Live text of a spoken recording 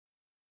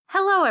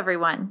Hello,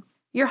 everyone.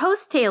 Your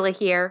host, Taylor,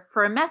 here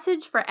for a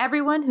message for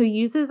everyone who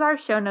uses our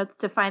show notes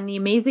to find the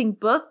amazing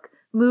book,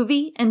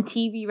 movie, and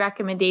TV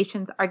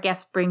recommendations our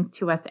guests bring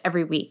to us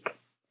every week.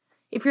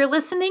 If you're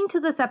listening to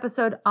this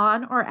episode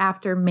on or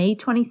after May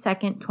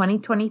 22nd,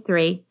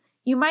 2023,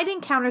 you might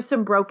encounter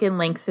some broken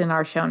links in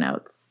our show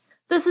notes.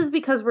 This is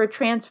because we're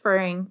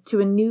transferring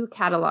to a new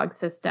catalog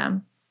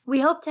system.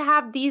 We hope to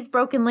have these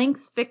broken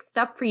links fixed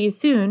up for you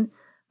soon,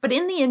 but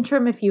in the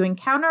interim, if you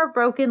encounter a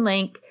broken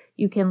link,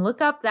 you can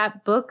look up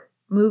that book,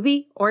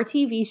 movie, or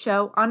TV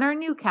show on our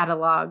new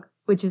catalog,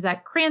 which is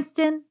at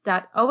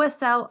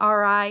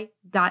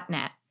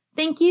cranston.oslri.net.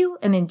 Thank you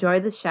and enjoy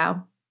the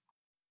show.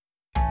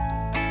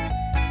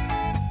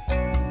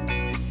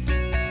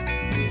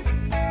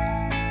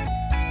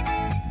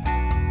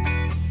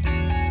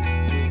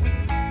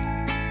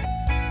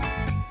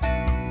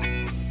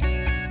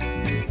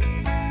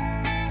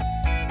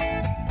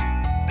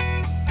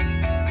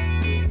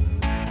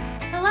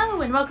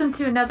 And welcome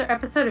to another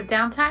episode of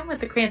Downtime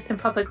with the Cranston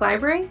Public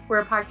Library. We're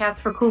a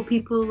podcast for cool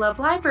people who love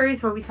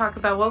libraries where we talk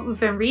about what we've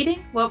been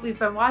reading, what we've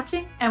been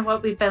watching, and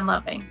what we've been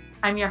loving.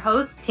 I'm your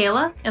host,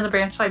 Taylor, and the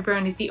branch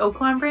librarian at the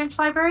Oaklawn Branch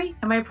Library,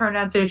 and my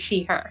pronouns are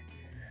she, her.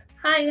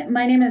 Hi,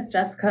 my name is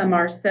Jessica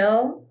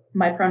Marcil.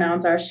 My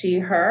pronouns are she,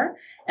 her,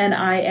 and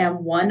I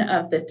am one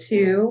of the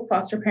two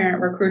foster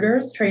parent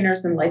recruiters,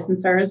 trainers, and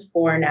licensors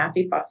for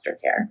NAFI foster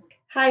care.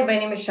 Hi, my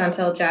name is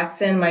Chantel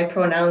Jackson. My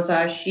pronouns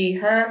are she,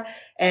 her,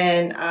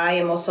 and I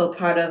am also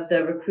part of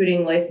the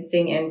recruiting,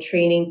 licensing, and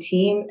training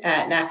team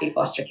at NAFI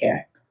Foster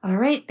Care. All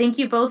right. Thank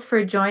you both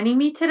for joining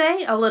me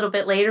today. A little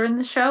bit later in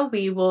the show,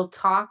 we will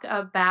talk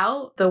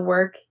about the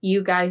work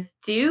you guys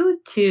do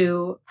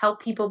to help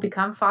people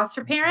become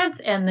foster parents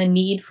and the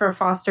need for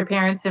foster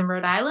parents in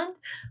Rhode Island.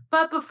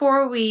 But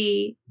before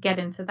we get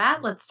into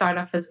that, let's start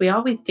off as we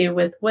always do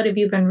with what have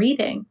you been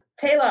reading?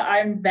 Taylor,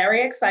 I'm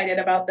very excited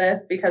about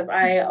this because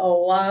I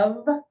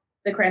love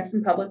the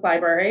Cranston Public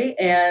Library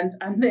and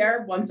I'm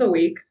there once a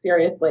week,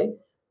 seriously.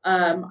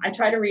 I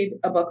try to read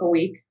a book a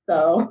week,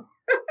 so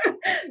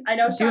I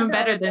know doing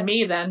better than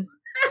me then.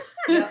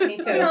 Yeah, me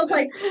too. I was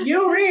like,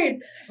 you read.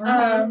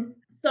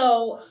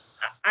 So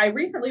I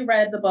recently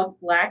read the book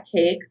Black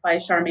Cake by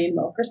Charmaine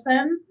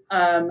Wilkerson.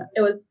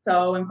 It was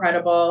so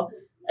incredible.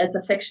 It's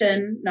a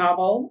fiction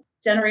novel,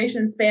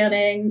 generation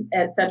spanning.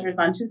 It centers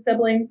on two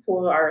siblings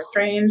who are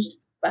estranged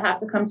but have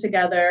to come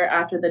together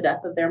after the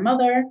death of their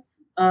mother.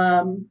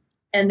 And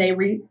they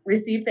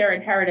receive their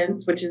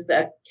inheritance, which is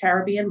a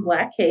Caribbean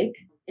black cake.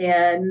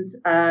 And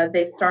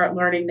they start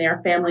learning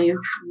their family's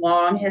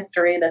long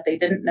history that they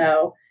didn't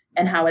know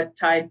and how it's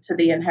tied to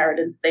the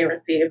inheritance they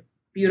received.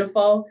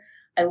 Beautiful.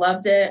 I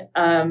loved it.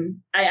 I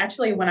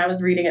actually, when I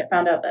was reading it,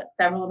 found out that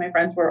several of my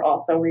friends were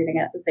also reading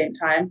it at the same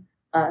time.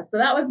 So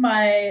that was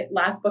my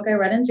last book I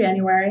read in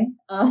January.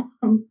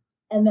 And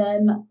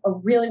then a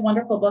really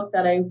wonderful book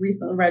that I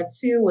recently read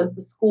too was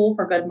The School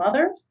for Good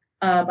Mothers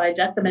by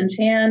Jessamine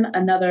Chan,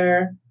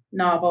 another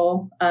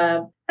novel,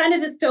 kind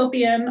of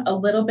dystopian, a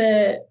little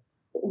bit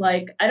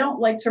like, I don't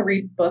like to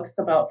read books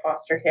about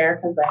foster care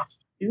because I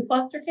do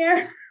foster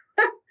care.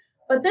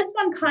 But this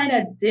one kind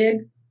of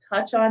did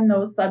touch on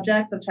those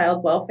subjects of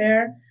child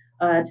welfare.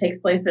 It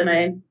takes place in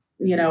a,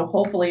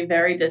 hopefully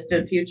very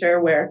distant future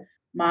where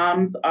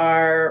moms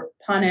are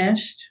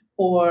punished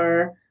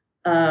for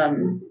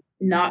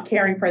not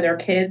caring for their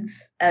kids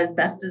as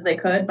best as they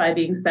could by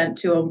being sent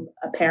to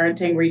a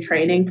parenting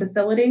retraining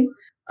facility.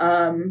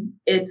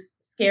 It's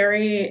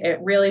scary. It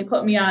really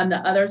put me on the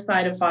other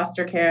side of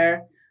foster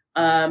care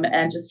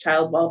and just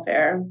child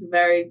welfare. It was a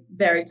very,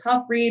 very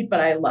tough read, but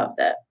I loved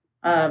it.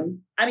 I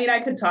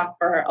could talk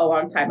for a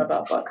long time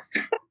about books.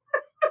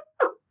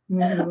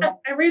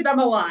 I read them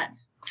a lot.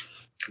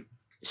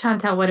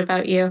 Chantel, what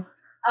about you?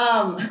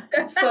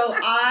 So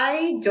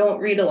I don't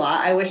read a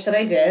lot. I wish that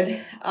I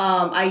did.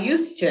 I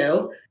used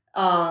to.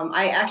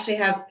 I actually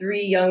have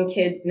 3 young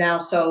kids now,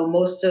 so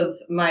most of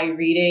my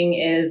reading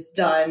is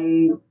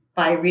done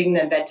by reading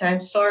them bedtime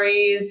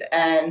stories,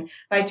 and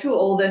my 2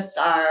 oldest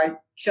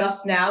are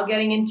just now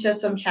getting into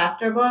some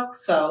chapter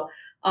books, so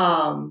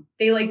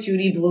they like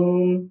Judy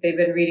Blume. They've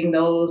been reading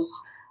those.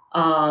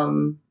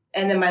 And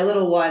then my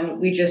little one,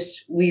 we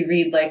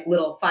read like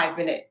little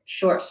 5-minute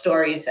short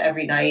stories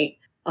every night.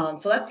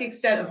 So that's the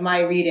extent of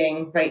my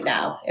reading right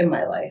now in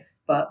my life.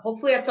 But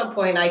hopefully at some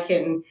point I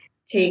can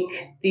take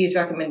these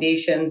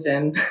recommendations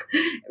and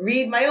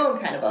read my own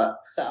kind of book.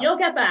 So You'll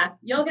get back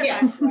to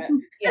it.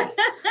 Yes.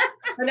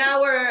 For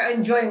now we're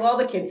enjoying all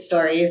the kids'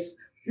 stories.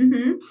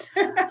 Mm-hmm.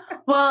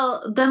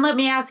 Well, then let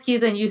me ask you,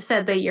 then you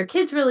said that your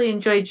kids really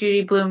enjoy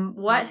Judy Blume.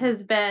 What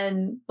has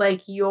been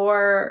like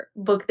your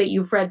book that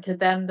you've read to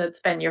them that's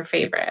been your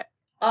favorite?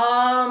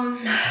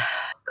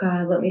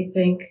 God, let me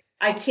think.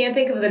 I can't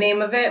think of the name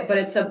of it, but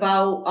it's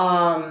about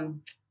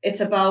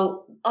it's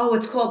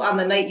called On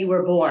the Night You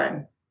Were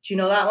Born. Do you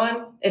know that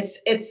one?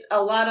 It's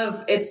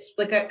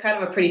like a kind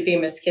of a pretty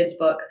famous kids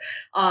book.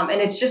 And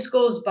it just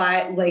goes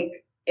by,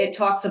 like, it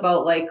talks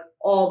about like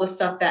all the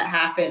stuff that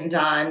happened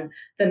on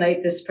the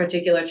night this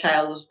particular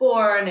child was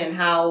born and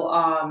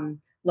how,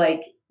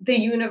 like the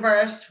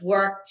universe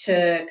worked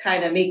to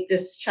kind of make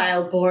this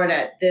child born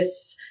at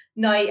this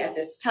night at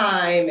this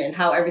time and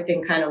how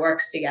everything kind of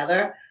works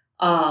together.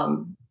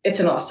 It's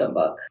an awesome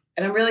book.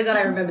 And I'm really glad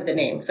I remembered the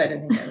name because I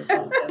didn't think I was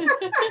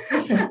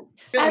going to.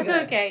 That's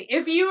okay.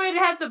 If you had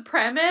had the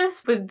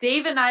premise with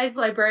Dave and I's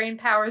librarian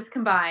powers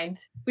combined,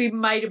 we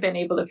might have been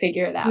able to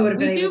figure it out.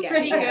 We do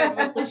pretty good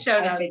with the show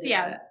notes.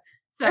 Yeah.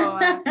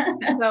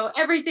 So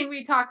everything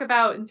we talk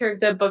about in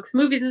terms of books,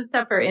 movies, and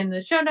stuff are in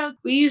the show notes.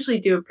 We usually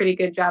do a pretty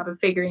good job of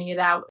figuring it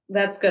out.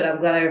 That's good. I'm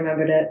glad I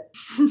remembered it.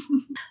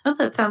 Well,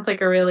 that sounds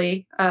like a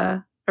really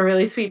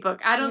sweet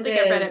book. I don't think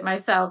I've read it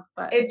myself,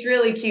 but it's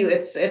really cute.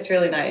 It's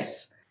really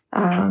nice.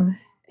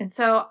 And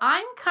so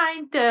I'm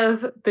kind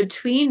of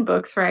between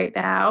books right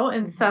now,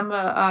 and some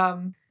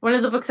one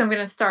of the books I'm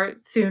going to start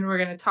soon, we're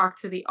going to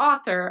talk to the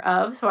author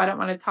of, so I don't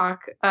want to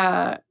talk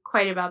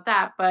quite about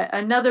that. But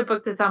another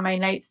book that's on my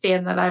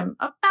nightstand that I'm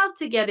about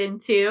to get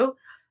into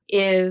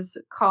is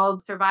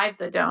called Survive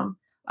the Dome,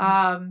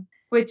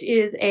 which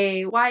is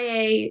a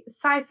YA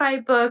sci-fi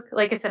book.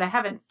 Like I said, I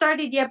haven't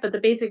started yet, but the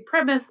basic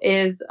premise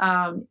is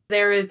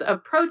there is a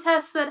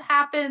protest that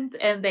happens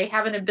and they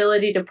have an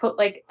ability to put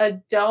like a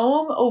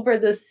dome over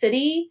the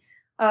city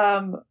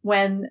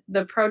when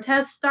the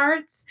protest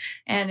starts.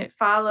 And it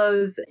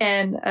follows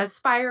an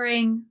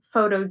aspiring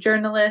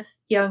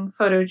young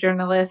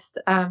photojournalist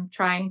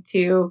trying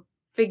to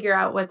figure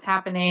out what's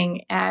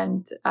happening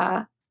and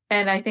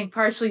I think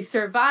partially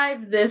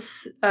survive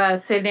this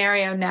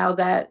scenario now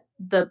that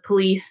the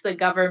police, the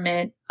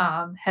government,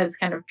 has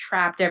kind of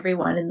trapped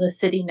everyone in the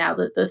city now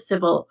that the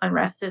civil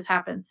unrest has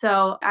happened.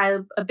 So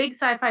I'm a big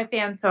sci-fi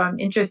fan, so I'm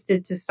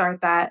interested to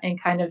start that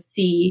and kind of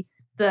see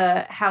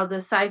how the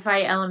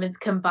sci-fi elements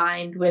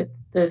combined with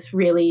this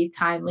really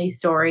timely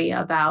story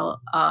about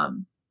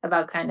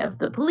kind of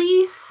the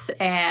police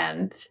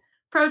and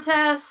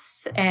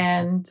protests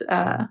and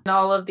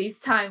all of these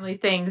timely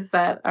things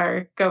that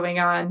are going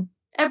on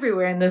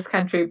everywhere in this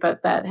country,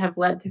 but that have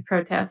led to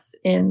protests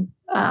in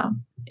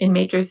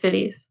major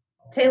cities.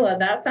 Taylor,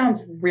 that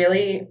sounds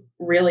really,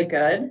 really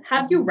good.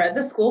 Have you read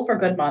The School for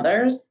Good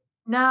Mothers?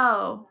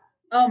 No.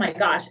 Oh my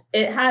gosh.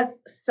 It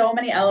has so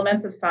many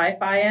elements of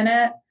sci-fi in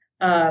it.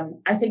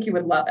 I think you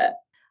would love it.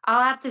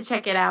 I'll have to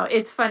check it out.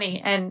 It's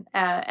funny. And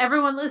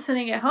everyone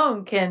listening at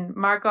home can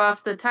mark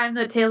off the time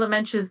that Taylor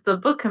mentions the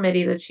book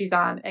committee that she's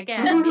on.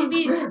 Again,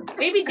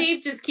 maybe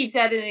Dave just keeps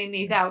editing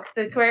these out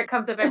because I swear it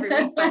comes up every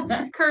week. But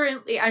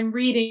currently I'm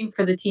reading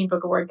for the Teen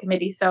Book Award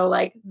Committee. So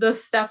like the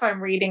stuff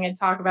I'm reading and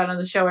talk about on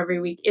the show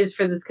every week is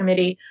for this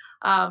committee.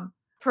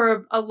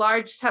 For a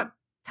large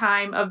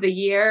time of the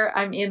year,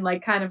 I'm in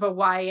like kind of a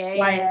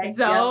YA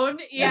zone.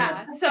 Yep.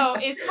 Yeah. So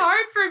it's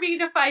hard for me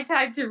to find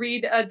time to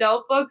read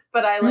adult books,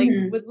 but I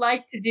would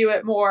like to do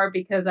it more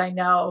because I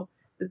know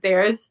that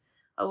there's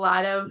a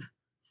lot of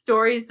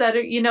stories that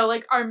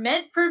are, are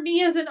meant for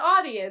me as an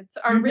audience,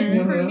 are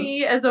written for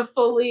me as a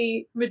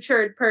fully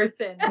matured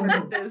person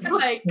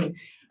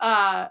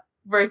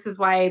versus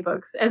YA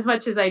books. As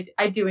much as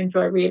I do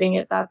enjoy reading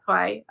it, that's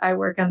why I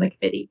work on the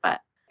committee, but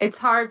it's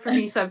hard for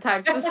me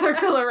sometimes to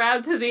circle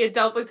around to the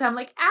adult books. I'm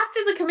like, after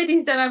the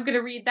committee's done, I'm going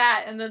to read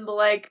that. And then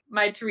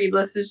my to-read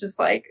list is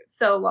just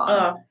so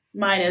long.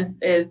 Mine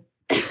is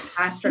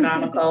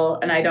astronomical.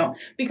 And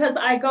because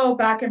I go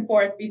back and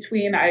forth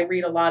between, I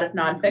read a lot of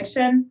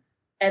nonfiction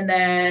and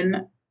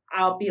then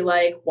I'll be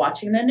like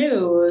watching the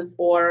news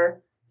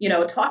or,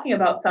 talking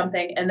about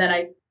something. And then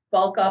I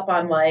bulk up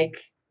on like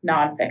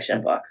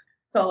nonfiction books.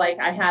 So like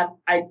I'm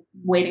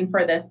waiting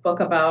for this book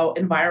about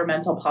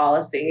environmental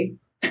policy.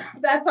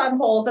 That's on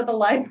hold at the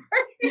library.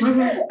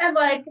 And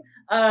I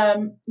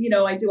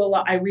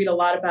read a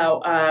lot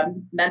about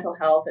mental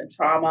health and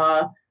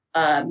trauma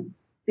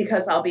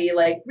because I'll be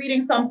like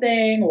reading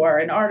something or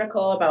an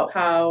article about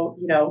how,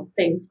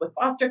 things with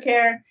foster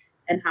care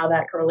and how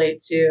that can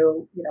relate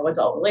to,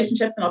 adult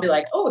relationships. And I'll be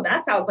like, oh,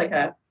 that sounds like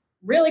a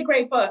really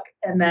great book.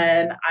 And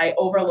then I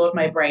overload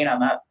my brain on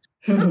that.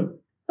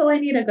 So I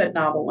need a good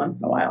novel once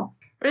in a while.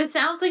 But it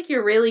sounds like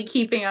you're really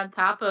keeping on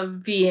top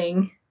of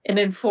being an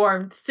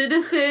informed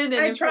citizen,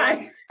 an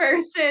informed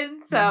person.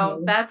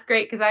 So that's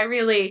great because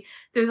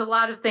there's a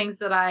lot of things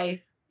that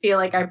I feel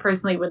like I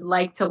personally would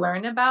like to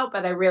learn about,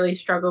 but I really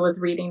struggle with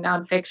reading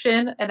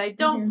nonfiction. And I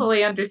don't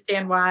fully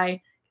understand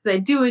why, because I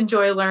do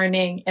enjoy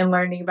learning and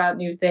learning about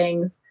new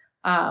things.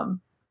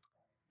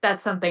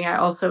 That's something I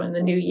also in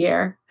the new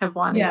year have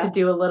wanted to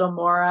do a little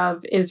more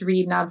of, is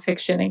read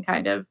nonfiction and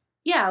kind of,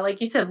 like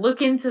you said,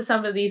 look into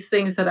some of these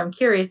things that I'm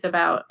curious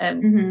about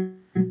and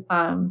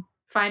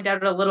find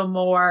out a little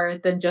more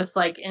than just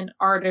like an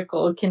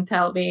article can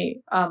tell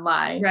me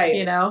online, right?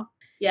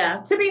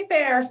 Yeah. To be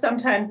fair,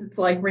 sometimes it's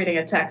like reading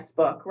a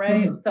textbook,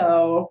 right?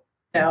 So,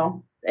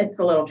 it's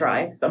a little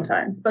dry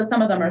sometimes, but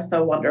some of them are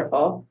so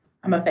wonderful.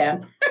 I'm a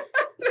fan.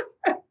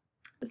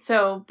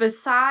 So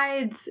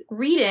besides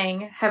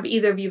reading, have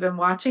either of you been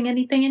watching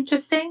anything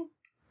interesting?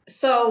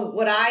 So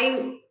what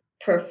I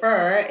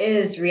prefer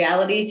is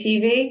reality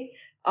TV.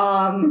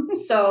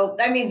 So,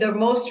 I mean, the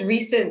most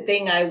recent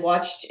thing I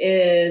watched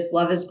is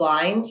Love is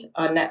Blind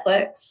on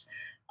Netflix.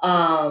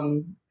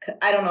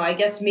 I don't know, I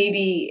guess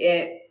maybe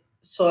it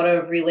sort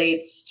of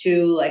relates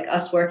to like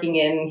us working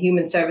in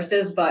human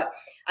services, but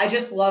I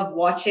just love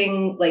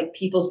watching like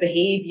people's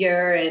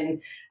behavior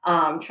and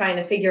trying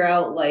to figure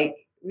out like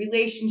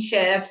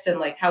relationships and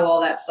like how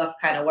all that stuff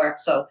kind of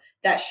works. So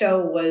that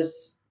show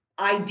was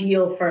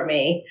ideal for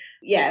me.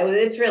 Yeah,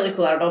 it's really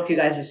cool. I don't know if you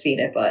guys have seen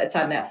it, but it's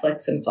on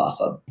Netflix and it's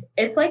awesome.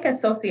 It's like a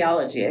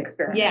sociology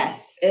experiment.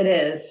 Yes, it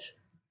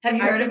is. Have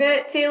you heard of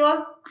it,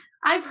 Taylor?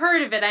 I've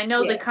heard of it. I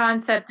know the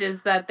concept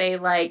is that they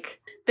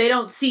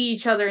don't see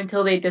each other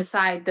until they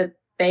decide that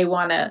they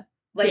want to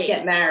like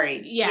get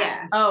married.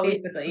 Yeah. Oh,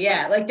 basically.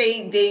 Yeah. Like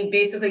they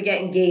basically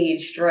get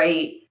engaged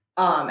right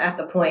at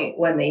the point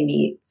when they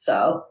meet.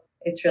 So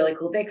it's really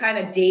cool. They kind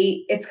of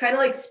date. It's kind of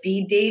like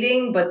speed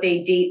dating, but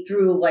they date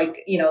through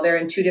like, they're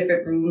in two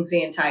different rooms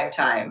the entire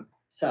time.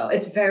 So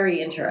it's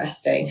very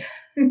interesting.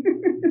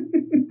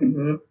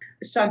 Mm-hmm.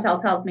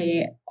 Chantel tells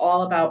me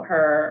all about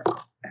her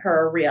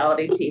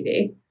reality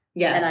TV.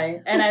 Yes.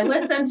 And I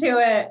listen to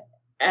it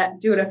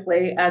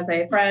dutifully as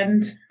a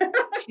friend.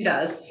 She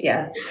does,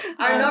 yeah.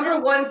 Our number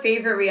one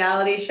favorite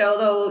reality show,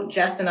 though,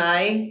 Jess and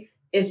I,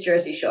 is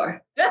Jersey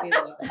Shore. We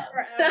love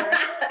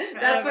it.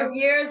 That's from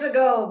years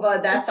ago,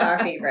 but that's our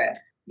favorite.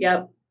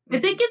 Yep. I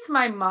think it's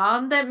my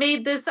mom that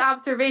made this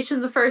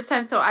observation the first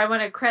time, so I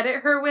want to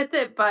credit her with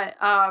it, but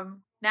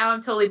now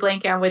I'm totally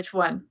blanking on which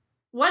one.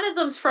 One of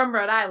them's from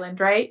Rhode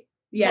Island, right?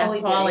 Yeah,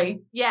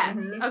 Polly. Yes.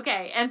 Mm-hmm.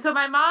 Okay. And so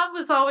my mom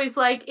was always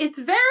like, it's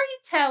very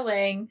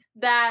telling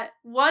that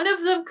one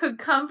of them could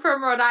come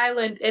from Rhode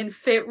Island and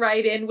fit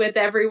right in with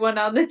everyone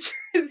on the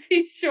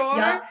Jersey Shore.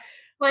 Yeah.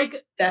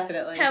 Like,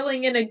 definitely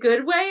telling in a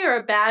good way or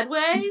a bad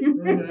way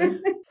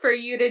for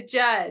you to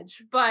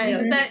judge.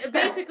 But that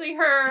basically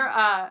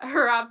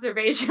her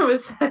observation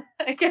was,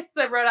 I guess,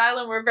 that Rhode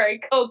Island were very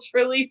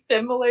culturally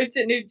similar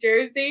to New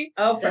Jersey.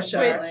 Oh, for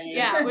sure.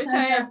 Which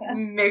I have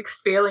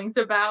mixed feelings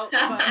about.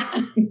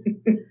 But.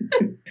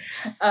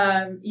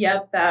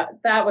 Yep,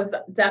 that was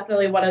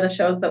definitely one of the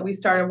shows that we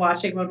started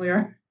watching when we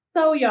were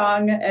so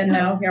young, and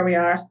now here we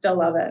are, still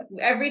love it.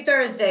 Every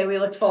Thursday we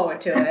looked forward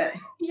to it.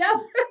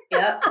 Yep.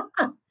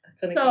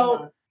 That's when it came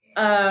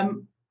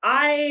on.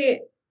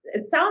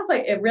 It sounds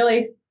like it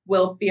really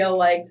will feel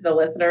like to the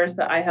listeners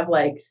that I have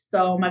like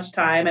so much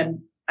time and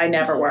I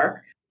never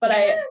work. But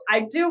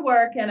I do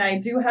work and I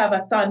do have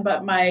a son,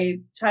 but my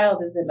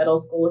child is in middle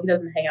school. He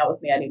doesn't hang out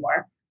with me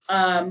anymore.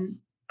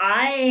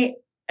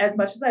 As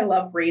much as I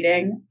love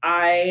reading,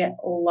 I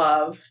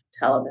love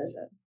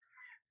television.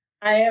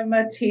 I am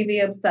a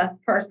TV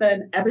obsessed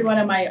person. Everyone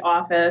in my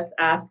office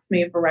asks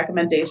me for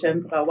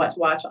recommendations about what to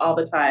watch all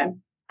the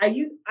time.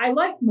 I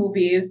like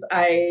movies.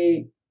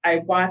 I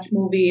watch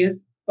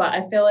movies, but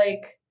I feel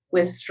like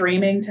with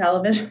streaming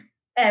television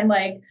and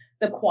like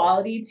the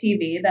quality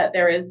TV that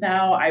there is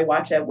now, I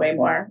watch it way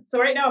more. So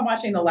right now I'm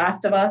watching The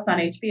Last of Us on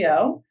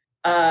HBO.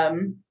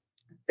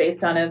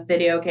 Based on a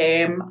video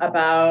game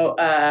about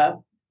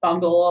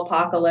fungal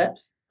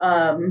apocalypse.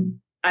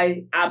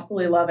 I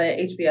absolutely love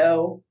it.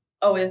 HBO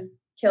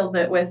always kills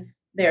it with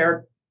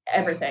their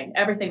everything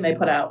they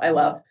put out. I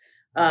love.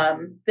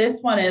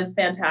 This one is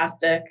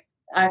fantastic.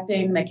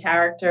 Acting, the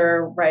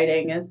character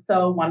writing is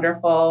so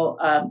wonderful.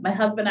 My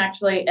husband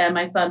actually and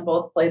my son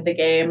both played the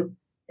game.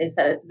 They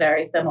said it's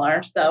very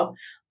similar. So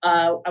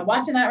I'm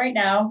watching that right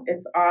now.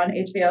 It's on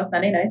HBO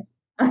Sunday nights.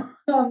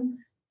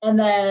 And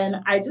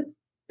then I just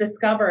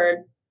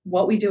discovered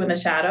What We Do in the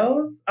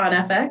Shadows on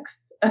FX.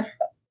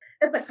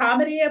 It's a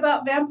comedy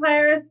about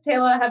vampires.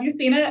 Taylor, have you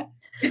seen it?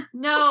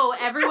 No,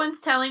 everyone's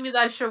telling me that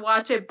I should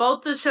watch it.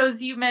 Both the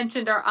shows you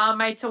mentioned are on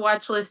my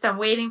to-watch list. I'm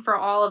waiting for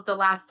all of The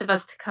Last of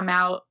Us to come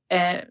out,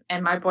 and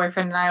my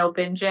boyfriend and I will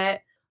binge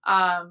it.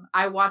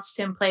 I watched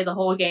him play the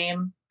whole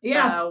game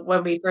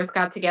when we first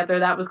got together.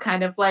 That was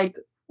kind of like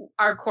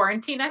our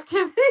quarantine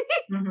activity.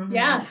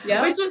 Yeah.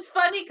 Which was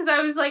funny because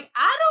I was like,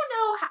 I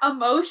don't know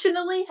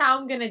emotionally how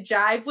I'm going to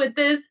jive with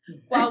this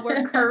while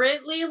we're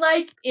currently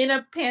like in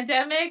a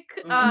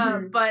pandemic.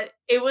 But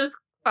it was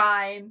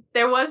fine.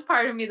 There was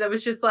part of me that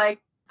was just like,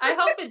 I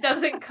hope it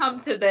doesn't come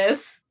to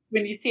this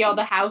when you see all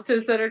the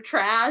houses that are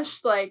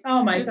trashed, like,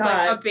 oh my God,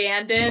 like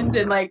abandoned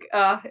and like,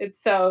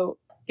 it's so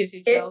gives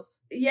you chills.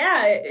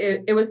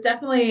 It was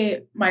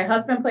definitely, my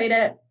husband played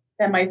it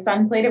and my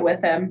son played it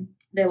with him.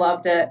 They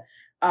loved it.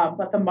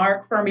 But the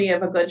mark for me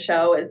of a good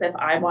show is if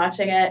I'm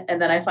watching it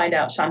and then I find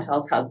out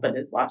Chantel's husband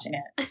is watching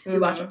it. We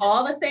watch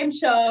all the same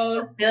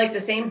shows. They like the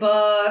same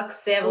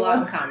books. They have a lot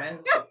in common.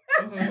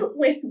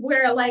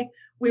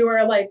 We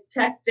were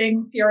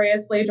texting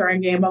furiously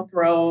during Game of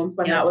Thrones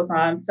when that was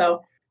on.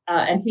 So,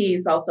 and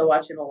he's also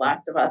watching The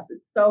Last of Us.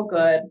 It's so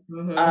good.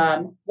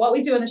 What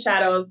We Do in the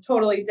Shadows,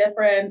 totally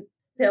different,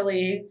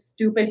 silly,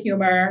 stupid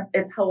humor.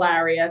 It's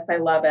hilarious. I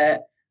love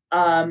it.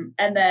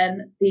 And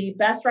then the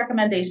best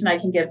recommendation I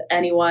can give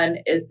anyone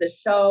is the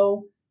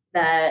show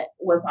that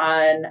was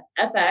on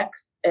FX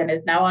and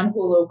is now on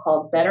Hulu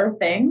called Better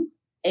Things.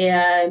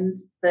 And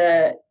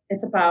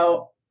it's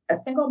about a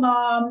single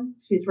mom.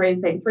 She's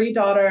raising 3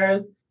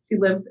 daughters. She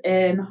lives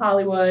in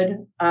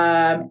Hollywood.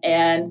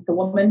 And the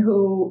woman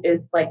who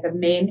is like the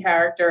main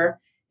character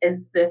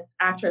is this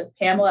actress,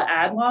 Pamela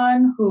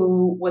Adlon,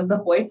 who was the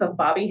voice of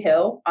Bobby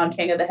Hill on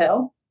King of the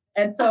Hill.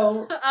 And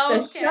so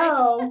the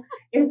show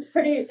is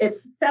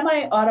it's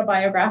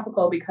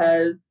semi-autobiographical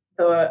because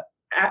the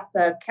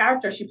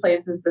character she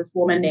plays is this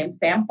woman named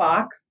Sam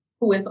Fox,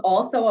 who is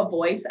also a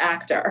voice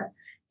actor.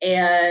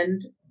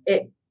 And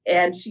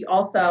she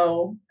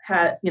also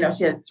has,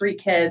 she has 3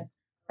 kids.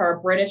 Her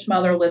British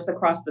mother lives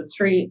across the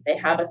street. They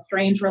have a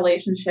strange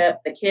relationship.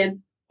 The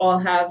kids all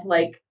have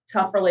like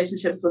tough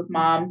relationships with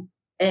mom.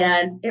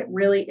 And it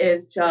really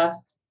is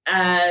just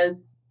as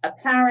a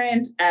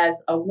parent, as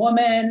a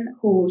woman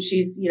who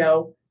she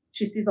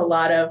sees a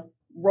lot of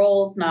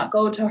roles not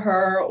go to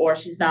her, or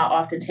she's not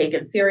often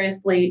taken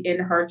seriously in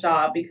her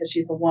job because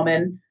she's a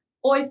woman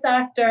voice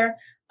actor.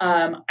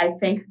 I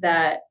think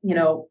that,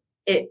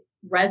 it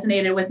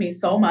resonated with me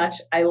so much.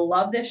 I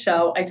love this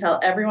show. I tell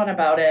everyone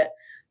about it.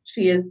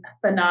 She is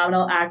a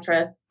phenomenal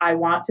actress. I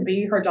want to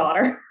be her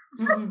daughter.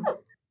 Mm-hmm.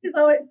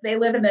 So they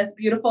live in this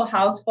beautiful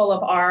house full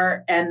of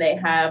art, and they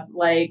have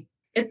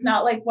it's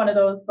not like one of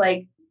those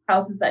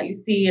houses that you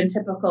see in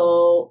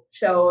typical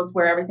shows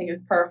where everything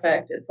is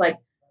perfect. It's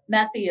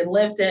messy and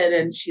lived in,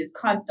 and she's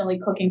constantly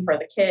cooking for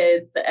the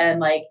kids.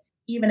 And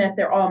even if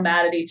they're all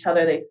mad at each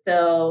other,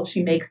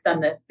 she makes them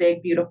this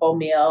big, beautiful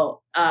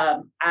meal.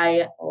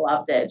 I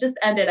loved it. It just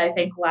ended, I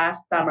think,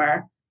 last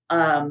summer.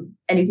 And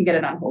you can get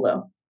it on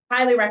Hulu.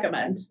 Highly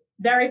recommend.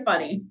 Very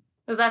funny.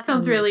 Well, that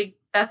sounds really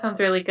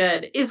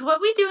good. Is What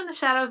We Do in the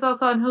Shadows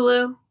also on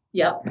Hulu?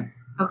 Yep.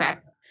 Okay.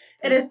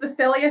 It is the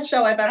silliest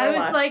show I've ever watched.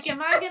 I was like,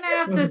 am I going to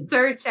have to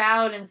search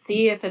out and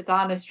see if it's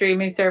on a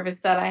streaming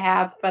service that I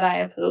have? But I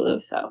have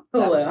Hulu, so.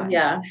 Hulu,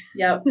 yeah.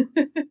 Yep.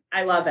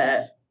 I love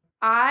it.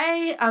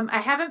 I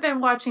haven't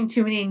been watching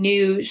too many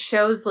new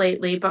shows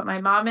lately, but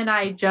my mom and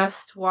I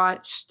just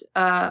watched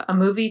a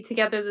movie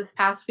together this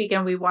past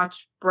weekend. We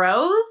watched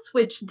Bros,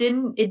 which did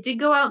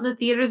go out in the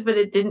theaters, but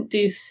it didn't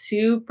do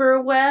super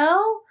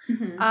well.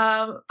 Mm-hmm.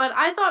 But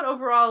I thought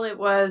overall it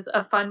was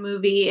a fun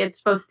movie. It's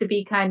supposed to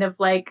be kind of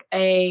like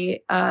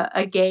a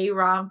gay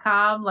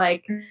rom-com,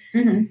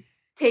 mm-hmm.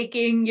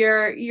 taking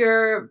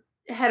your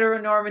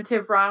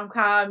heteronormative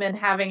rom-com and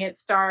having it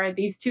star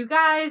these 2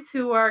 guys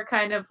who are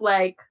kind of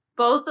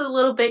both a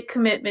little bit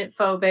commitment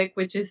phobic,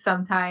 which is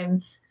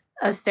sometimes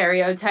a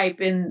stereotype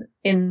in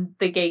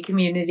the gay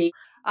community.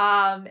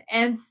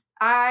 And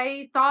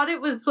I thought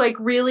it was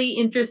really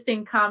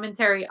interesting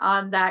commentary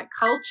on that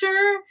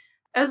culture,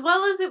 as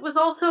well as it was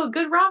also a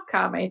good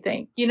rom-com, I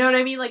think. You know what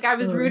I mean? I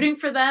was rooting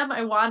for them.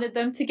 I wanted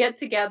them to get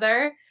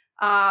together.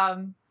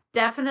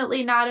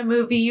 Definitely not a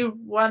movie you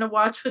want to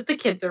watch with the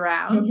kids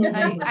around.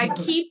 I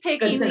keep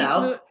picking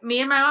me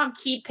and my mom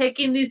keep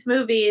picking these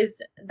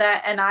movies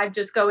and I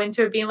just go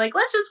into it being like,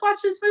 let's just watch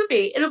this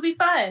movie. It'll be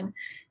fun.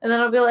 And then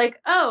I'll be like,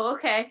 oh,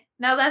 okay.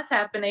 Now that's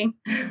happening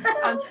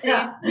on screen.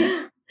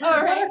 Yeah.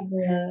 All right.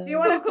 Yeah. Do you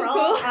want to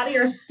crawl out of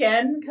your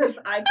skin? Because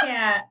I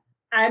can't.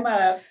 I'm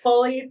a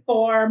fully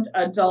formed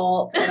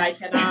adult and I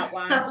cannot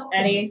watch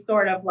any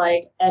sort of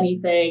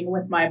anything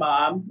with my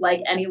mom,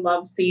 any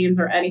love scenes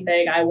or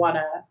anything. I want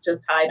to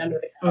just hide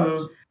under the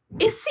couch.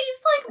 It seems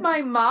like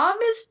my mom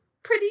is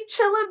pretty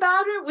chill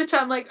about it, which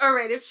I'm like, all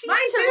right, if she's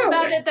chill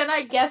about it, then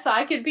I guess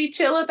I could be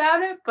chill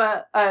about it.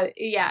 But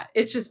yeah,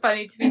 it's just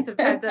funny to me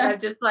sometimes that I'm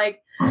just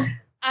like,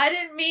 I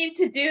didn't mean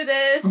to do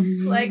this.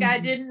 I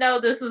didn't know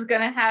this was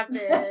going to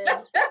happen.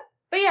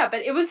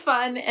 But it was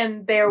fun,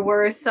 and there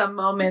were some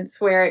moments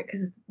where,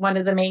 because one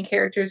of the main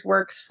characters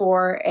works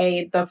for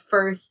the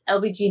first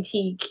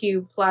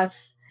LGBTQ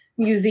plus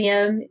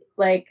museum,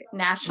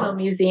 national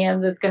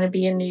museum that's going to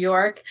be in New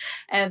York,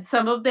 and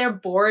some of their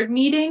board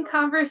meeting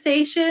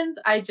conversations,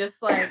 I just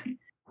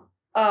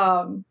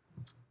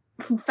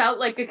felt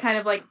like a kind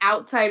of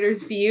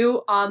outsider's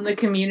view on the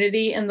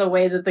community and the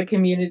way that the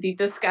community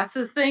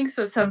discusses things.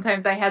 So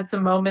sometimes I had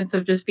some moments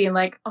of just being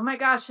like, oh my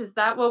gosh, is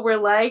that what we're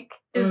like?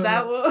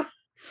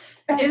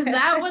 Is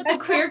that what the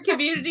queer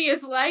community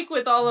is like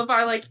with all of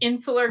our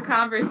insular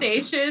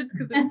conversations?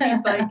 Because it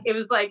seemed it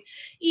was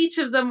each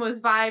of them was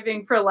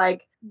vibing for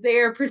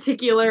their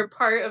particular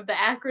part of the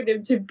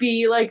acronym to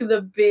be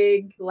the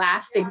big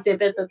last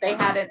exhibit that they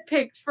hadn't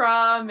picked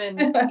from. And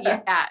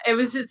yeah,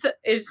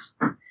 it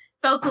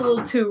felt a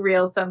little too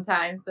real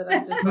sometimes that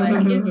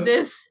I'm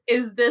just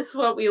is this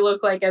what we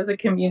look like as a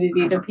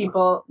community to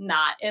people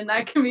not in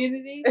that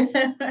community?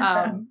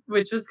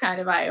 Which was kind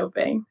of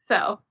eye-opening.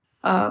 So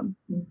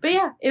but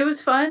yeah, it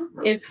was fun.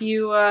 If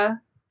you I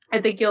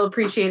think you'll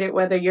appreciate it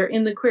whether you're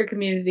in the queer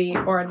community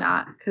or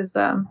not, because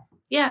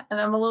yeah,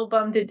 and I'm a little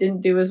bummed it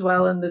didn't do as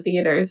well in the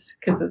theaters,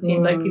 because it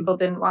seemed like people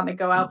didn't want to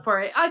go out for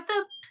it. I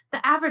thought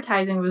the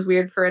advertising was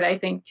weird for it, I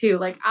think,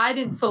 too. I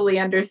didn't fully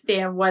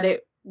understand what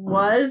it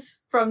was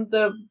from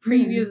the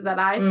previews that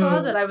I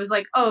saw, that I was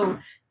like, oh,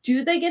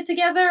 do they get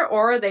together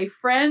or are they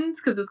friends?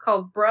 Because it's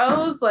called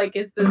Bros.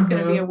 Is this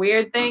going to be a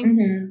weird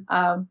thing?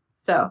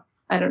 So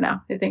I don't know.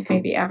 I think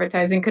maybe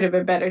advertising could have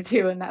been better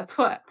too, and that's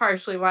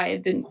partially why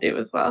it didn't do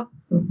as well.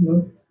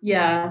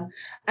 Yeah,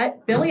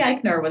 Billy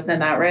Eichner was in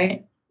that,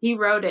 right? He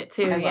wrote it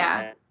too.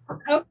 Yeah.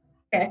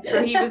 Okay.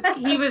 Or he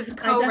was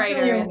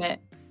co-writer in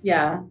it.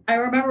 Yeah, I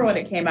remember when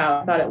it came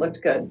out. I thought it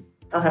looked good.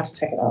 I'll have to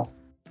check it out.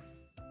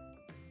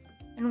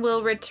 And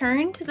we'll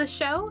return to the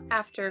show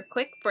after a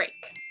quick break.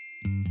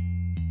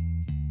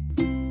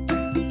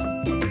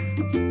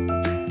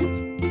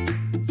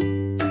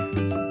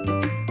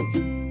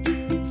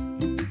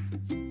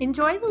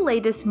 Enjoy the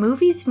latest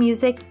movies,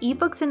 music,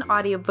 ebooks, and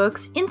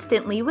audiobooks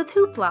instantly with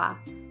Hoopla.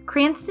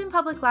 Cranston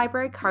Public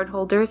Library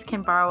cardholders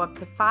can borrow up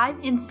to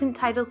 5 instant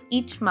titles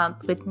each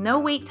month with no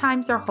wait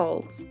times or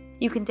holds.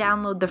 You can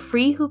download the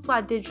free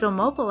Hoopla digital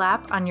mobile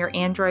app on your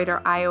Android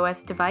or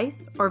iOS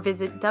device or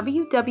visit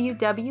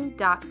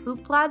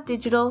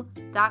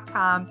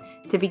www.hoopladigital.com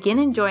to begin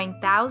enjoying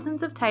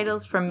thousands of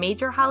titles from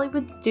major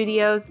Hollywood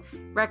studios,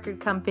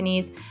 record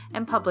companies,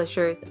 and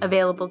publishers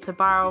available to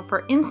borrow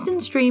for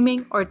instant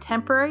streaming or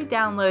temporary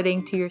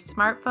downloading to your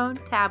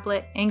smartphone,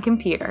 tablet, and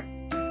computer.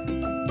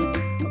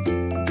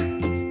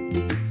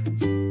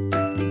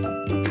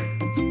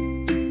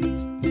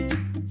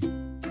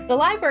 The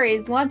library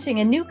is launching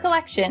a new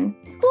collection,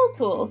 School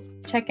Tools.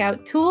 Check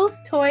out tools,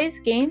 toys,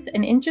 games,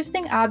 and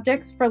interesting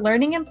objects for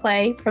learning and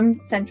play from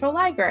Central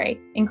Library,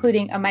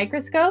 including a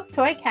microscope,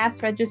 toy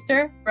cash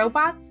register,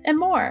 robots, and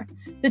more.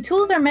 The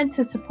tools are meant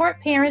to support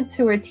parents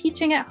who are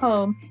teaching at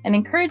home and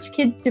encourage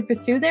kids to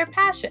pursue their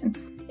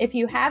passions. If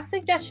you have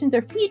suggestions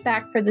or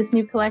feedback for this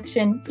new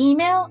collection,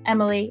 email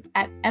Emily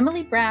at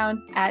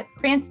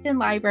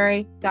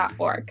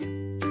emilybrown@cranstonlibrary.org.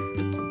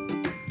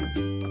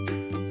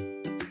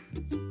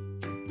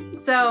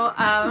 So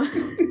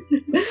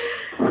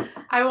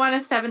I want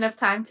us to have enough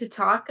time to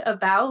talk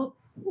about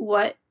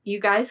what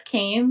you guys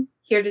came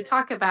here to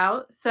talk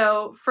about.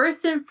 So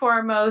first and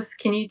foremost,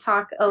 can you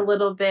talk a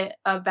little bit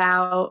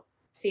about,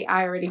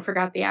 I already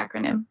forgot the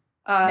acronym.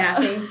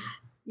 NAFI?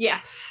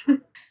 Yes.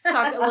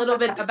 Talk a little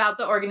bit about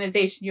the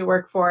organization you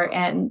work for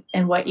and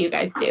what you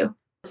guys do.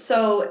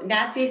 So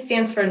NAFI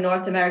stands for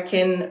North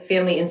American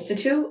Family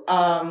Institute.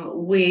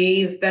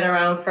 We've been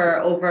around for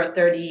over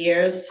 30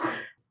 years.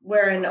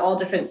 We're in all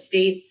different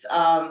states,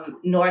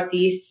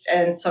 Northeast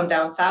and some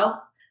down South.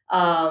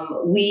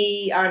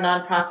 We are a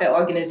nonprofit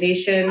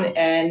organization,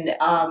 and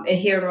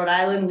here in Rhode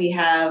Island, we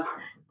have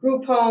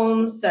group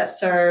homes that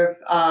serve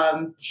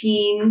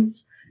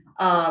teens,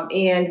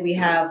 and we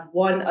have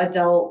one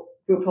adult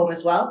group home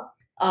as well.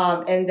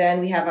 And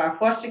then we have our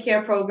foster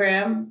care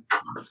program,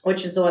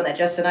 which is the one that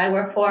Jess and I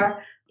work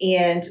for,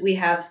 and we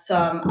have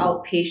some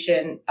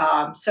outpatient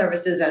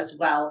services as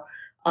well.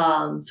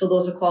 So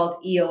those are called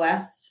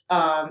EOS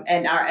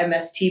and our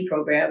MST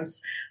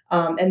programs.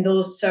 And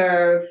those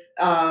serve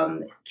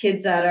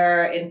kids that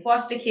are in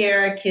foster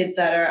care, kids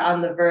that are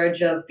on the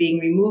verge of being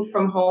removed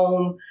from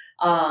home.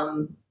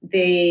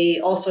 They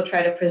also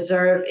try to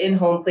preserve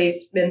in-home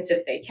placements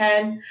if they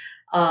can.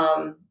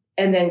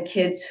 And then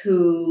kids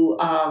who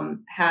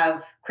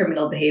have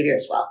criminal behavior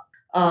as well.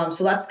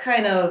 So that's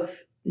kind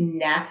of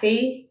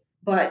NAFI.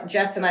 But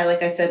Jess and I,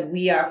 like I said,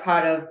 we are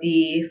part of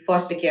the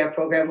foster care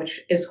program,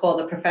 which is called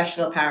the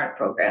Professional Parent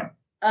Program.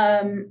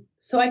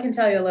 So I can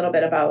tell you a little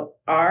bit about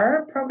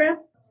our program.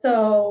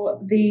 So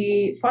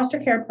the foster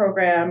care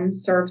program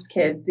serves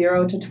kids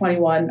 0 to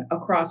 21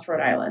 across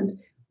Rhode Island.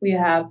 We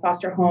have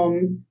foster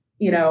homes,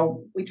 we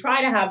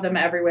try to have them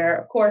everywhere.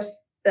 Of course,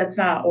 that's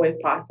not always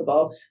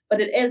possible,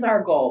 but it is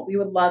our goal. We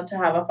would love to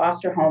have a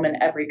foster home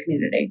in every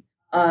community.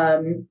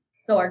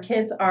 So our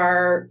kids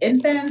are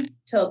infants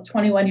till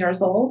 21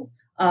 years old.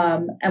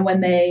 And when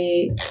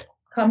they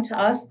come to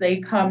us, they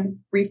come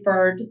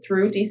referred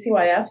through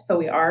DCYF. So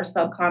we are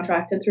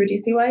subcontracted through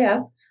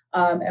DCYF.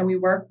 And we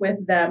work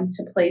with them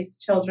to place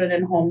children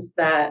in homes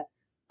that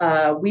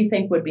we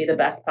think would be the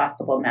best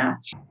possible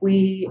match.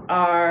 We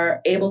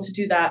are able to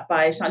do that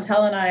by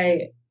Chantel and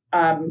I.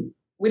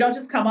 We don't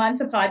just come on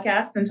to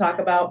podcasts and talk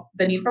about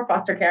the need for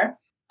foster care.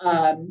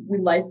 We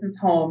license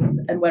homes,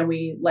 and when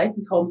we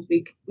license homes,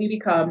 we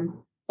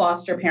become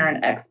foster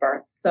parent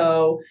experts.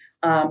 So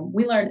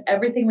we learn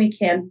everything we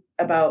can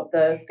about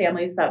the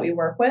families that we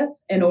work with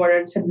in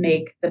order to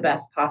make the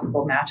best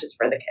possible matches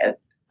for the kids.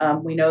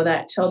 We know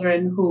that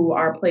children who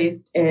are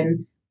placed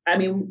in,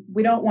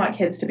 we don't want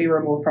kids to be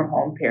removed from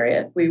home,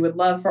 period. We would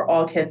love for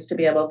all kids to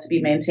be able to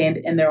be maintained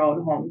in their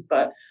own homes,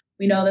 but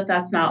we know that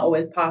that's not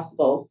always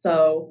possible.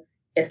 So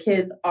if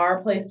kids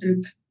are placed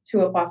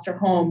into a foster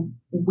home,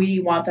 we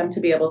want them to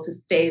be able to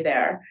stay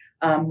there.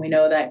 We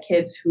know that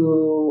kids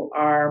who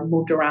are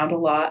moved around a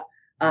lot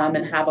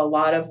and have a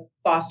lot of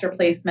foster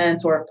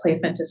placements or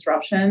placement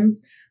disruptions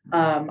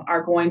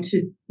are going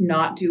to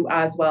not do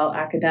as well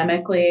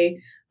academically,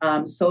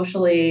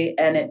 socially,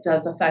 and it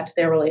does affect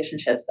their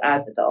relationships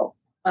as adults.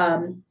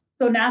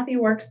 So NAFI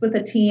works with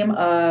a team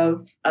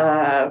of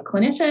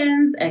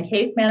clinicians and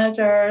case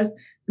managers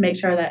to make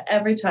sure that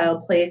every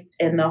child placed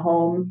in the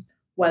homes,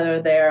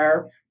 whether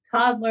they're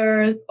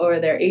toddlers or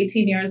they're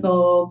 18 years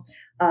old,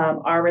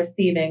 are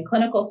receiving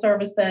clinical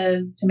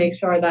services to make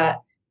sure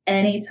that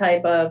any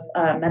type of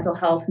mental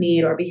health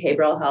need or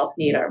behavioral health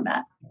need are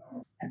met.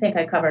 I think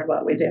I covered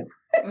what we do.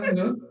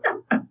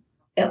 Mm-hmm.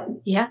 Yep.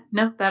 Yeah,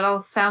 no, that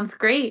all sounds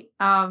great.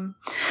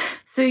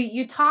 So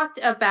you talked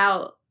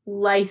about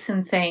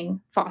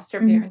licensing foster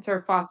parents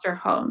or foster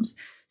homes.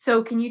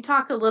 So can you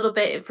talk a little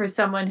bit for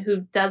someone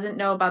who doesn't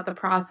know about the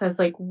process,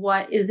 like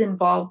what is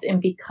involved in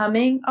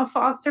becoming a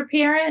foster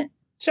parent?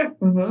 Sure.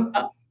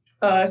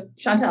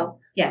 Chantel.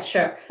 Yes,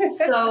 sure.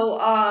 So,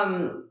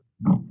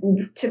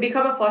 to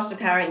become a foster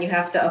parent, you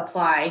have to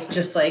apply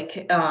just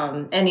like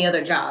any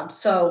other job.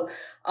 So,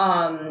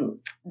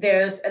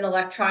 there's an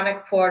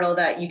electronic portal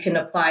that you can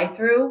apply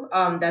through.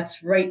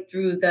 That's right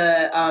through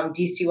the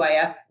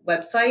DCYF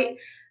website.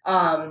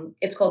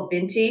 It's called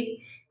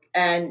Binti,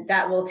 and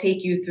that will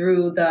take you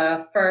through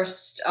the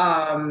first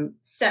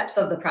steps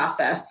of the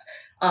process,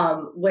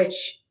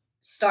 which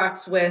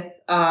starts with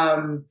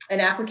an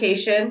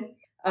application,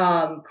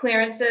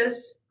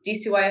 clearances,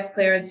 DCYF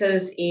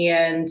clearances,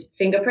 and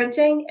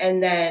fingerprinting,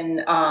 and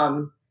then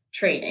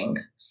training.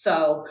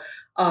 So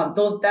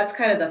that's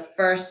kind of the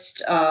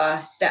first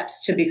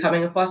steps to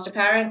becoming a foster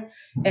parent.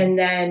 And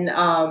then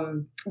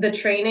the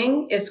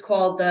training is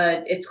called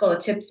a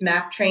TIPS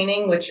MAP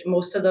training, which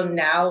most of them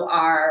now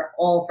are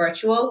all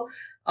virtual.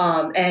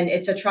 And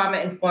it's a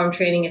trauma-informed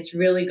training. It's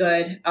really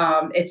good.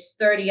 It's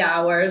 30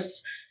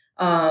 hours.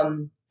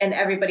 And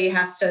everybody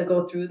has to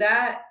go through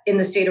that in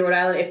the state of Rhode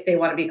Island if they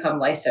want to become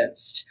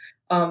licensed.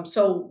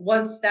 So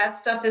once that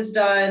stuff is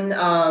done,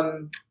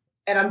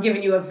 and I'm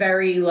giving you a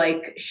very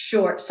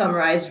short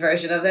summarized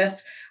version of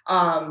this,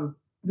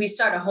 we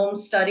start a home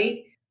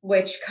study,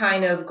 which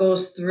kind of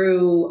goes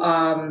through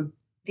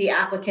the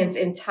applicant's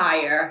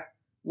entire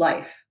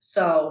life.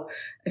 So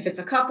if it's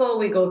a couple,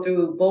 we go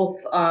through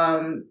both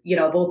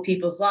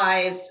people's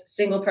lives.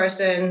 Single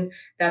person,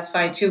 that's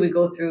fine too. We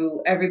go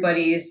through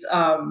everybody's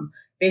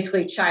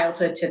basically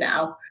childhood to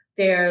now.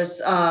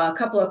 There's a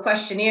couple of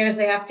questionnaires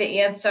they have to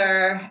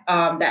answer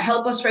that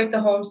help us write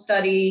the home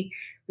study.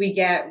 We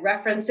get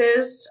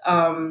references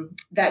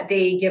that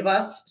they give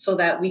us so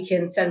that we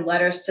can send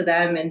letters to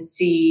them and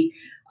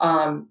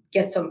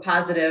get some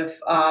positive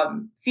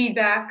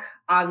feedback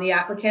on the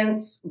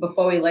applicants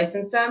before we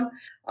license them.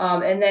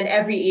 And then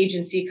every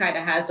agency kind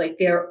of has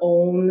their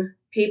own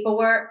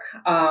paperwork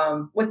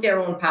with their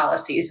own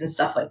policies and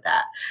stuff like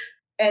that.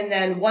 And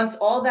then once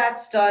all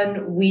that's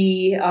done,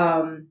 we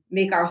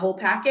make our whole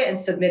packet and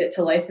submit it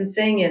to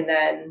licensing, and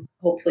then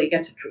hopefully it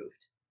gets approved.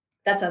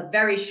 That's a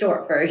very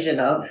short version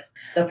of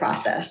the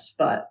process,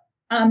 but.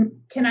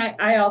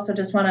 I also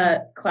just want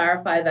to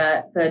clarify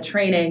that the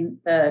training,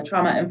 the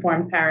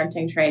trauma-informed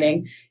parenting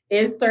training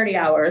is 30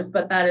 hours,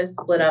 but that is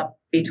split up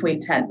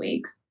between 10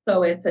 weeks.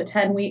 So it's a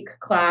 10-week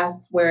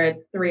class where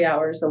it's 3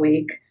 hours a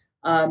week.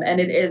 And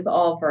it is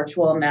all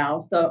virtual now.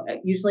 So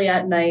usually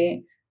at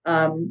night,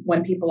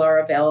 when people are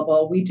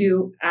available, we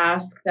do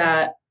ask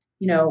that,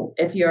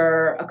 if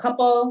you're a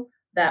couple,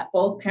 that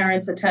both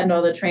parents attend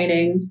all the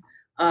trainings.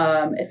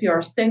 If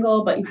you're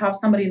single, but you have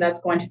somebody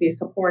that's going to be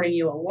supporting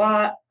you a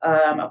lot,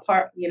 a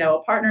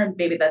partner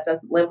maybe that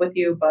doesn't live with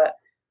you, but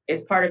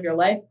is part of your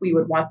life, we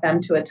would want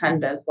them to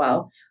attend as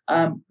well.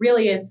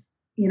 Really, it's,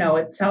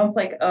 it sounds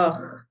like,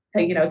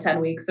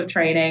 10 weeks of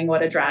training,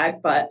 what a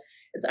drag, but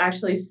it's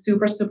actually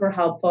super, super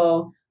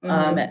helpful.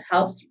 It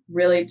helps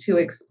really to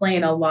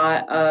explain a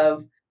lot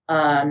of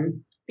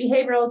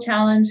behavioral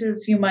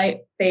challenges you might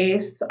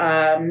face.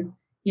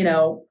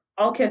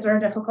 All kids are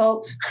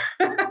difficult.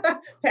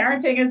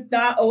 Parenting is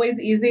not always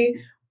easy,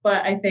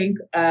 but I think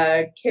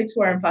kids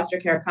who are in foster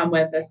care come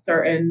with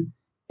a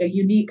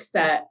unique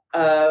set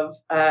of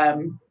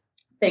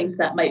things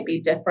that might be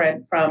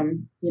different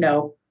from,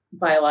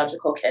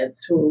 biological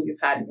kids who you've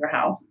had in your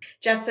house.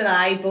 Jess and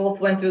I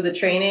both went through the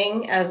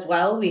training as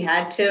well. We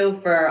had to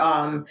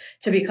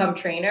become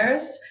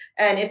trainers,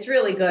 and it's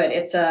really good.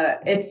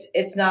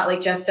 It's not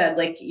like Jess said,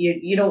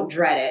 you don't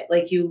dread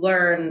it. You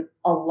learn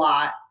a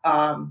lot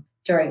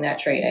during that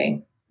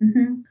training.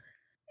 Mm-hmm.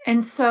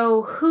 And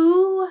so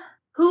who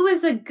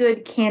is a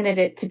good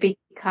candidate to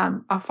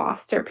become a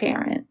foster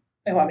parent?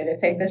 You want me to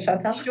take this,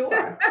 Chantel?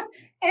 Sure.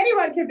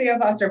 Anyone can be a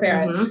foster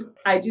parent. Mm-hmm.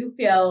 I do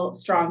feel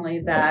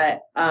strongly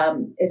that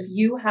if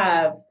you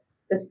have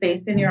the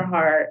space in your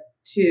heart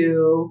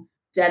to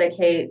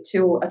dedicate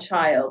to a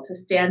child, to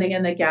standing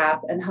in the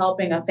gap and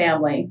helping a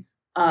family,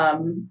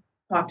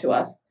 talk to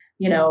us.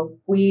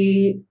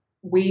 We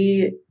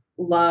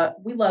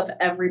love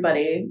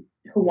everybody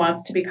who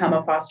wants to become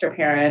a foster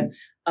parent.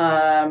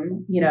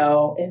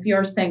 If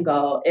you're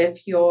single,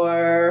 if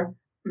you're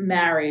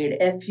married,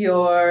 if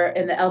you're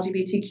in the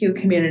LGBTQ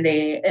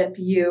community, if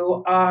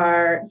you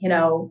are,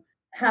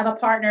 have a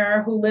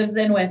partner who lives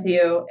in with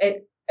you,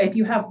 if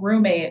you have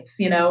roommates,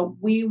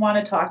 we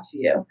want to talk to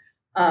you.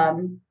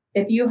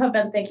 If you have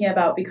been thinking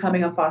about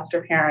becoming a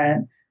foster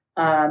parent,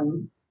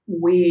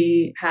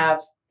 we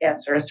have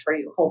answers for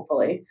you,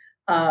 hopefully.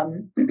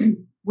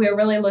 We're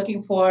really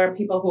looking for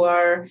people who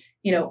are,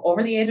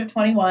 over the age of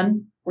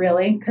 21,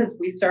 really, because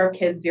we serve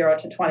kids 0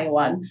 to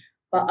 21.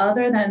 But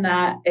other than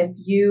that, if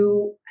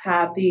you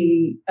have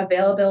the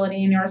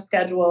availability in your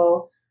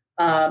schedule,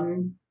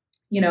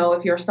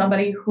 if you're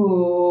somebody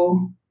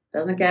who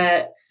doesn't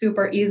get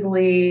super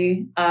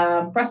easily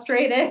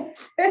frustrated,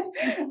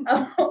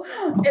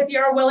 if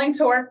you're willing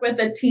to work with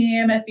a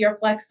team, if you're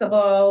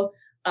flexible,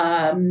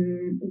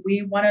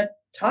 we want to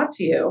talk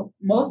to you.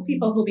 Most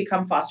people who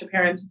become foster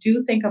parents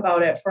do think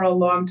about it for a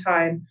long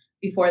time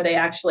before they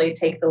actually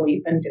take the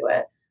leap and do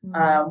it.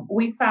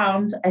 We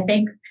found, I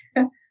think,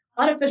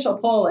 unofficial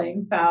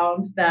polling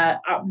found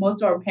that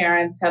most of our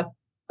parents have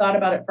thought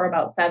about it for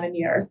about 7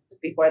 years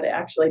before they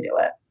actually do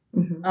it.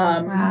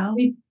 Wow.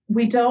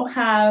 We don't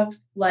have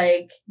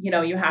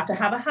you have to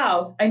have a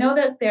house. I know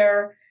that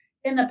there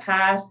in the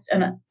past,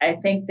 and I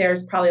think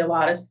there's probably a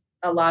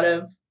lot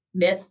of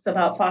myths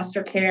about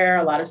foster care,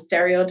 a lot of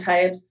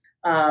stereotypes.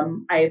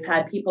 I've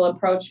had people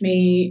approach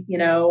me,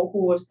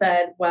 who have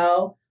said,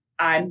 well,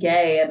 I'm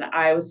gay and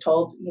I was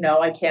told,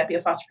 I can't be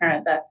a foster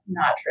parent. That's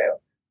not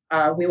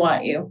true. We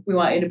want you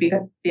to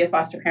be a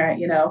foster parent,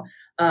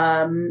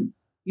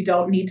 you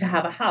don't need to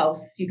have a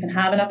house. You can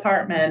have an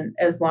apartment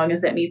as long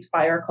as it meets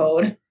fire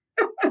code,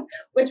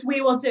 which we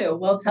will do.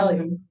 We'll tell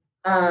you.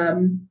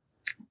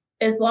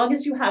 As long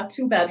as you have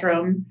 2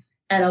 bedrooms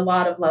and a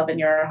lot of love in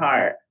your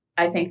heart,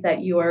 I think that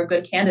you are a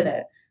good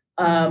candidate.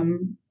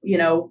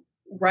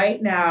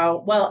 Right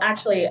now, well,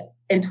 actually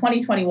in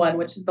 2021,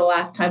 which is the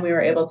last time we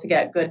were able to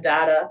get good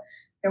data,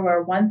 there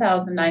were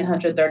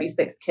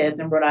 1,936 kids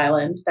in Rhode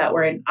Island that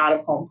were in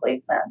out-of-home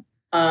placement.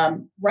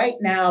 Right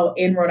now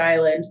in Rhode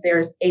Island,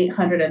 there's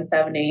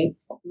 870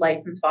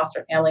 licensed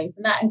foster families,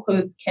 and that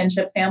includes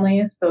kinship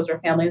families. Those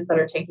are families that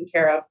are taking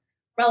care of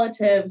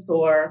relatives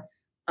or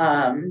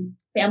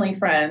family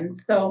friends.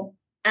 So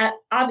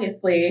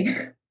obviously,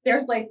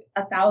 there's like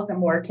 1,000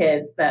 more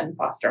kids than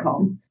foster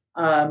homes.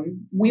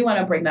 We want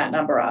to bring that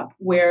number up.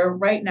 We're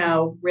right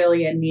now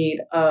really in need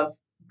of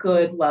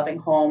good, loving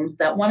homes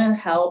that want to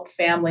help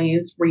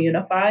families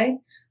reunify,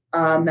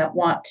 that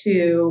want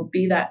to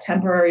be that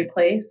temporary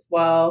place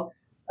while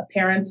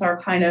parents are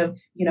kind of,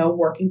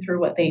 working through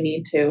what they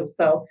need to.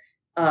 So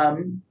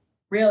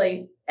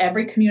really,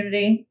 every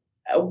community,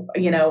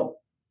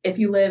 if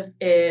you live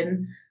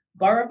in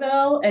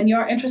Burrillville and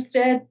you're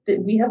interested,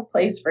 we have a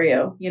place for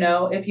you.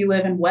 If you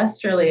live in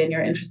Westerly and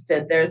you're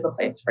interested, there's a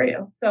place for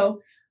you.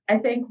 So I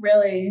think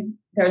really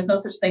there's no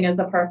such thing as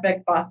a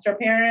perfect foster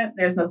parent.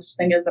 There's no such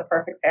thing as a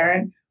perfect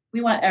parent.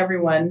 We want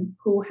everyone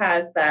who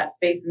has that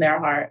space in their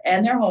heart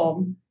and their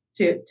home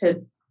to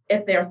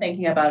if they're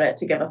thinking about it,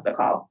 to give us a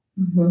call.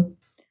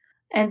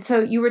 And so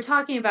you were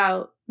talking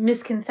about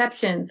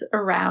misconceptions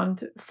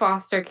around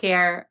foster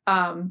care.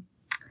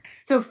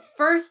 So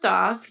first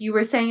off, you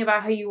were saying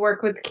about how you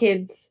work with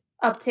kids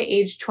up to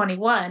age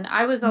 21.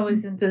 I was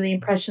always under the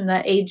impression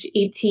that age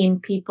 18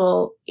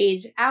 people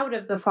age out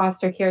of the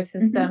foster care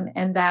system,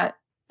 and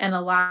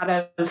a lot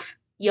of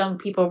young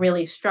people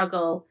really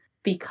struggle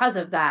because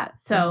of that.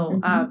 So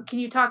can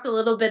you talk a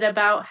little bit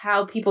about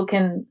how people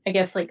can, I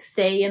guess,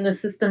 stay in the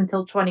system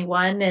till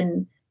 21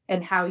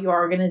 and how your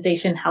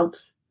organization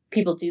helps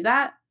people do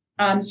that?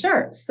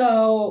 Sure.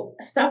 So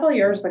several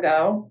years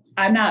ago,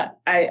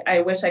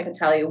 I wish I could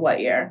tell you what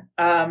year.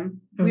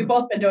 We've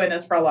both been doing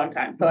this for a long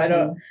time, so I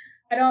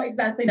don't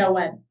exactly know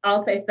when.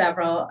 I'll say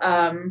several.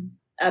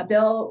 A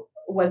bill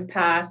was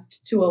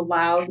passed to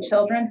allow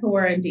children who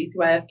were in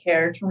DCYF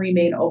care to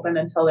remain open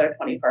until their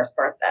 21st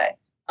birthday.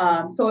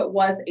 So it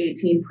was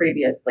 18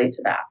 previously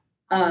to that.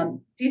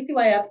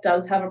 DCYF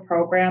does have a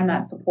program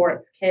that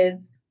supports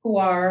kids who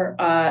are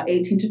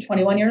 18 to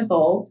 21 years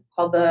old,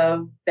 called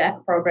the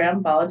VEC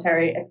program,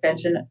 Voluntary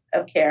Extension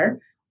of Care.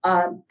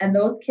 And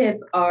those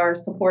kids are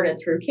supported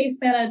through case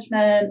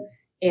management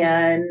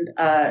and,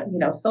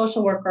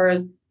 social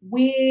workers.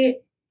 We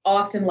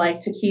often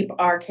like to keep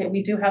our kids.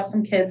 We do have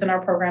some kids in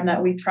our program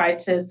that we try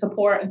to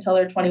support until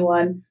they're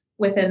 21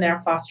 within their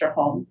foster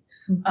homes.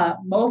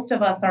 Most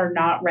of us are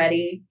not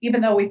ready,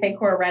 even though we think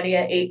we're ready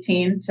at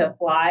 18 to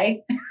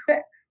fly,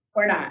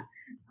 we're not.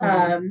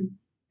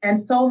 And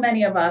so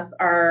many of us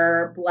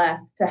are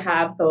blessed to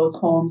have those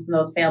homes and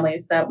those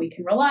families that we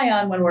can rely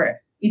on when we're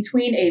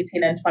between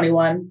 18 and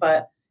 21.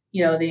 But,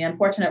 the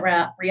unfortunate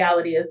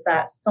reality is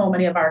that so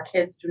many of our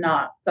kids do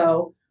not.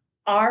 So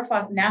our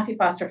NAFI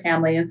foster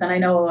families, and I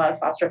know a lot of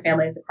foster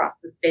families across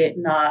the state,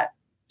 not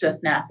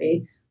just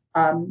NAFI,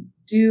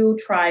 do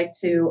try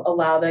to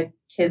allow the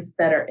kids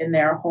that are in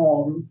their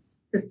home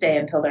to stay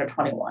until they're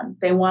 21.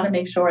 They want to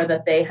make sure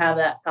that they have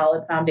that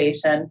solid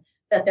foundation,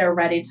 that they're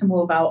ready to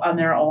move out on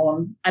their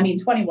own. I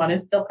mean, 21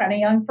 is still kind of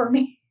young for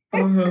me.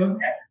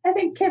 I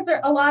think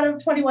a lot of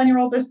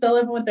 21-year-olds are still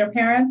living with their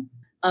parents.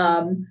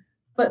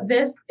 But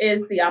this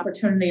is the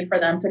opportunity for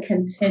them to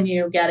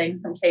continue getting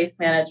some case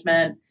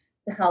management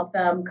to help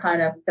them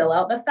kind of fill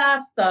out the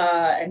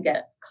FAFSA and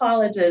get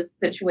colleges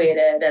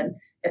situated. And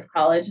if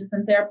college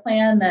isn't their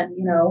plan, then,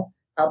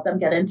 help them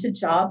get into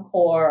Job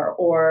Corps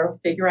or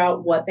figure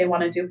out what they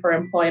want to do for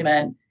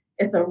employment.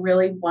 It's a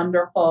really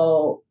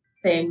wonderful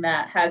thing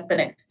that has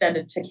been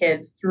extended to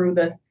kids through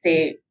the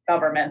state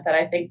government that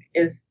I think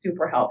is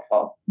super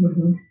helpful.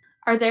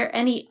 Are there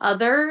any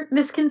other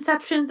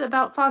misconceptions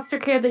about foster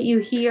care that you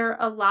hear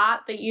a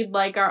lot that you'd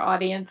like our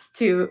audience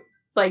to,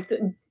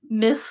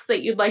 myths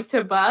that you'd like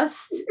to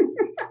bust?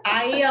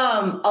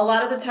 A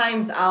lot of the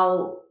times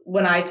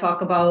when I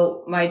talk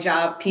about my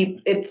job,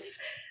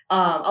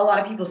 a lot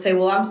of people say,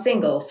 well, I'm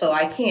single, so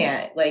I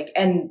can't.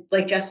 And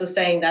like Jess was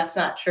saying, that's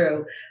not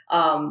true.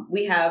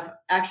 We have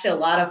actually a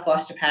lot of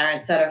foster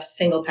parents that are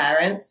single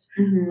parents.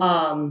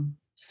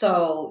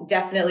 So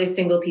definitely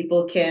single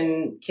people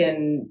can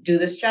do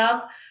this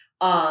job.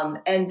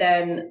 And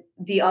then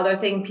the other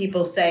thing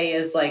people say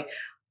is like,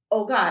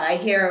 oh God, I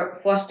hear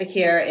foster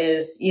care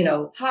is,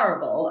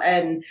 horrible.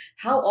 And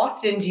how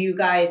often do you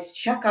guys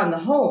check on the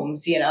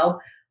homes,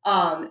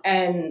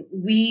 And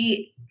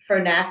we, for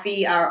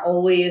NAFI, are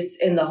always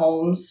in the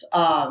homes.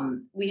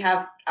 We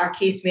have our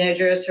case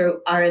managers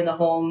who are in the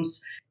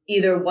homes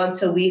either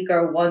once a week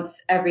or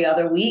once every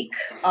other week.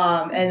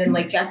 And then,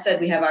 like Jess said,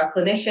 we have our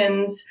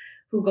clinicians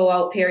who go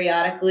out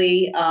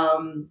periodically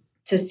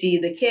to see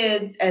the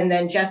kids. And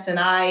then Jess and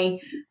I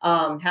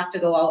have to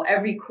go out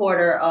every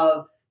quarter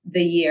of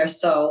the year.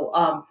 So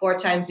 4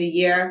 times a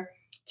year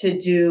to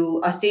do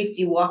a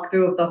safety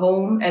walkthrough of the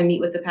home and meet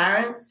with the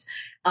parents.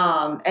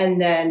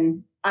 And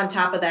then on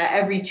top of that,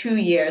 every 2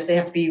 years, they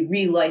have to be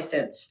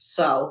relicensed.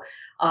 So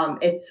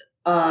it's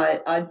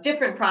a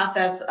different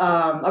process,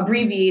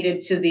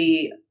 abbreviated to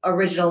the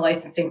original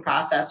licensing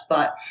process,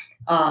 but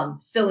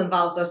still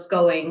involves us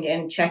going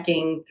and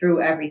checking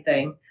through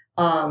everything.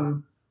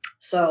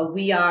 So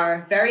we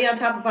are very on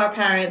top of our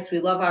parents. We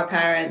love our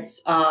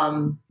parents,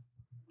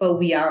 but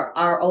we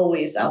are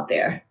always out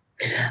there.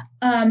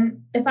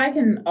 If I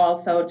can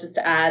also just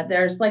add,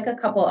 there's like a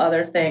couple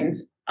other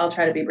things. I'll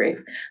try to be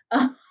brief.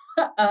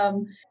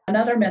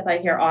 Another myth I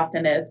hear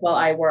often is, well,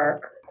 I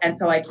work, and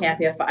so I can't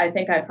be I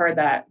think I've heard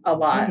that a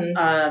lot.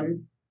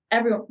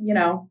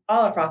 All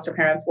our foster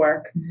parents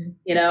work,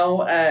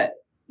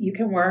 you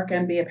can work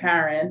and be a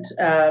parent.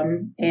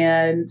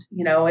 And,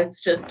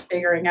 it's just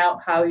figuring out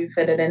how you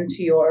fit it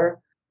into your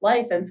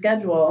life and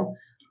schedule.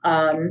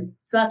 So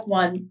that's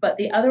one. But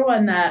the other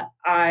one that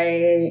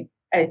I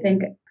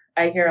think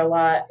I hear a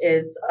lot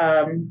is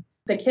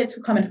the kids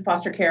who come into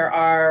foster care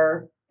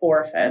are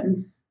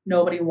orphans.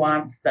 Nobody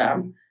wants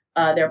them.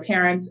 Their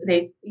parents,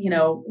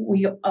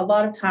 we a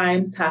lot of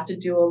times have to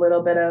do a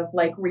little bit of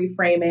like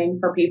reframing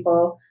for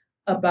people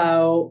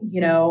about,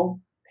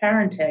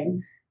 parenting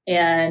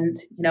and,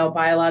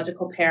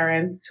 biological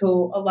parents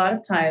who a lot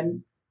of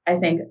times I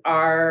think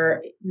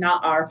are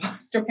not our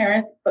foster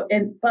parents,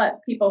 but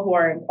people who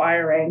are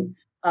inquiring.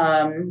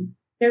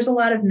 There's a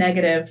lot of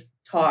negative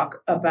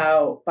talk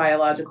about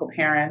biological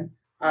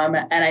parents.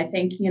 And I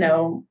think,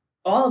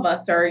 all of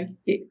us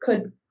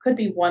could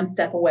be one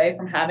step away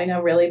from having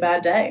a really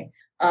bad day.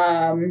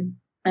 And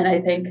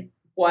I think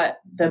what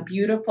the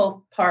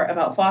beautiful part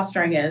about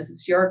fostering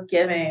is you're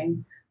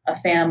giving a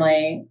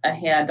family a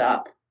hand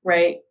up,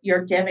 right?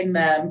 You're giving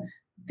them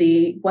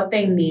what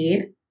they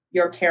need.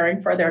 You're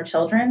caring for their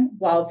children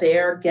while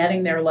they're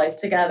getting their life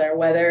together,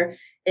 whether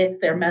it's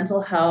their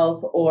mental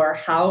health or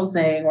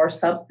housing or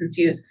substance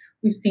use.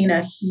 We've seen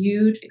a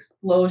huge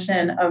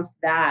explosion of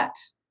that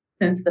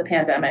since the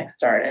pandemic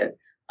started,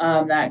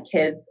 that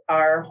kids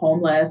are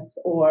homeless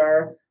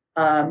or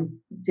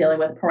dealing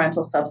with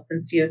parental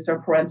substance use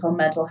or parental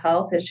mental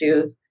health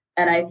issues.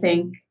 And I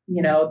think,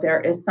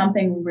 there is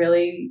something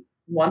really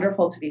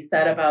wonderful to be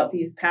said about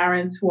these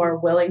parents who are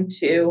willing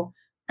to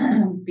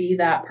be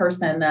that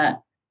person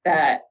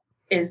that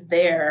is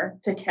there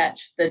to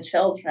catch the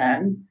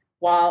children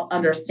while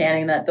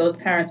understanding that those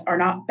parents are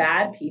not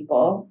bad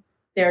people.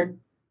 They're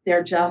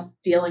just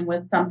dealing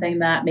with something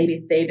that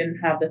maybe they didn't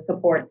have the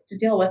supports to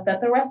deal with that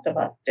the rest of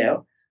us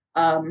do.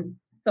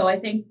 So I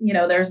think,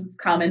 there's this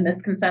common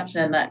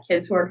misconception that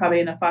kids who are coming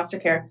into foster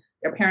care,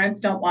 their parents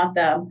don't want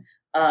them.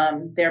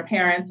 Their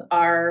parents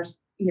are,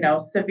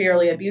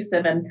 severely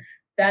abusive. And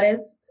that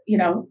is,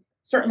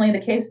 certainly the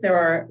case. There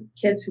are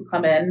kids who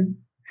come in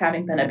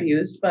having been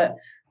abused, but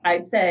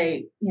I'd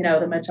say,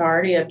 the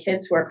majority of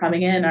kids who are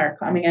coming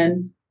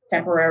in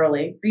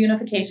temporarily.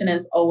 Reunification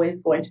is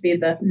always going to be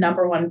the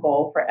number one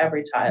goal for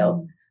every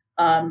child.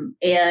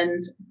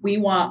 And we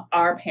want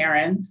our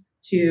parents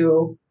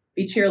to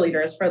be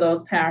cheerleaders for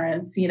those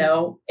parents.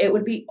 It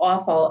would be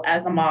awful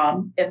as a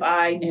mom if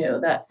I knew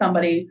that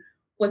somebody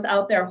was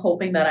out there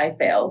hoping that I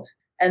failed.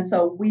 And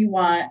so we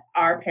want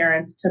our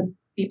parents to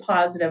be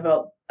positive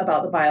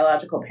about the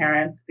biological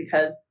parents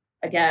because,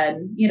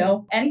 again,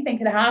 anything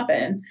could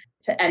happen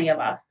to any of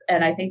us.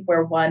 And I think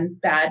we're one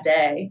bad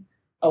day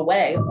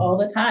away all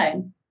the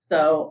time.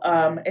 So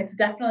it's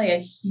definitely a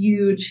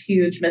huge,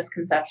 huge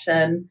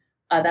misconception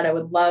that I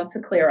would love to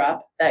clear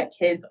up, that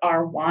kids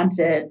are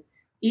wanted,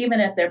 even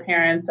if their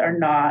parents are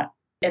not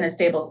in a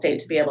stable state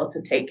to be able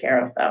to take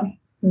care of them.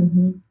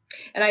 Mm-hmm.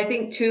 And I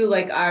think too,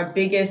 like our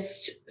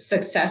biggest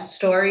success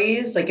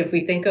stories, like if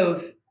we think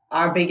of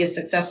our biggest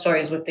success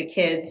stories with the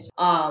kids,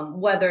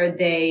 whether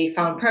they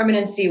found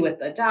permanency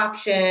with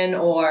adoption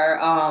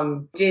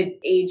or did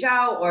age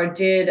out or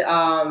did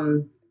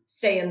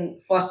stay in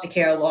foster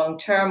care long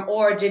term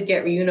or did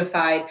get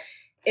reunified.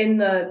 In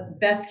the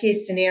best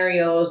case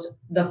scenarios,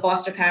 the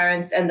foster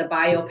parents and the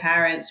bio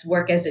parents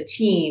work as a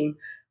team,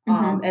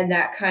 and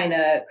that kind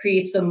of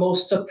creates the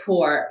most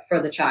support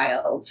for the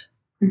child.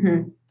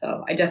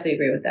 So I definitely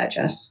agree with that,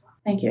 Jess.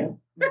 Thank you.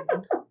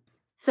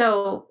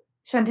 So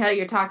Chantel,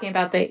 you're talking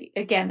about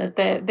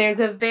there's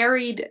a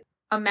varied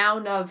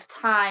amount of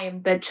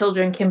time that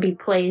children can be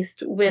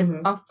placed with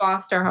a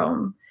foster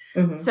home.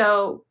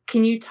 So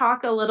can you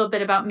talk a little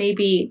bit about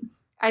maybe,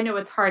 I know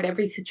it's hard,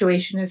 every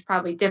situation is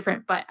probably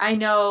different, but I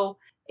know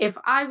if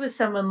I was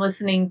someone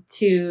listening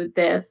to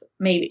this,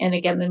 maybe, and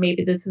again, then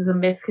maybe this is a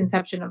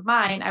misconception of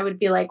mine, I would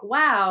be like,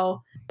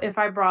 wow, if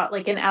I brought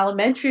like an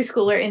elementary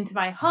schooler into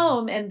my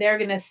home and they're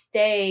going to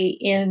stay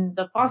in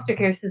the foster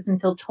care system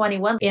until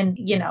 21, and,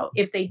 you know,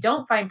 if they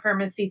don't find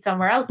permanency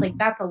somewhere else, like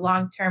that's a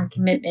long-term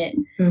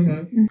commitment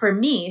for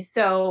me.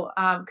 So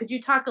could you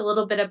talk a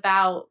little bit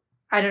about,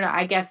 I don't know,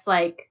 I guess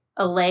like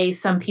allay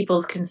some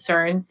people's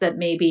concerns that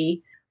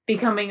maybe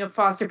becoming a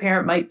foster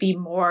parent might be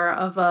more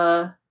of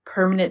a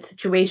permanent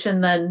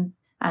situation than,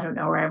 I don't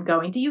know where I'm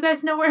going. Do you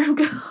guys know where I'm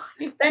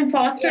going? Then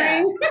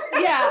fostering?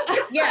 Yeah,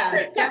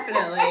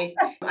 definitely.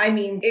 I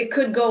mean, it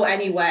could go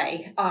any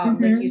way, like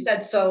you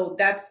said. So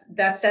that's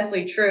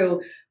definitely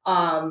true.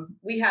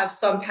 We have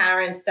some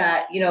parents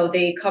that, you know,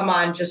 they come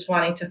on just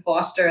wanting to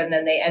foster and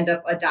then they end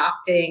up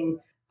adopting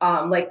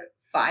like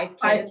five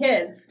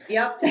kids.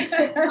 Yep.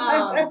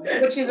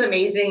 Which is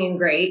amazing and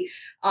great.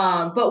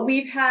 But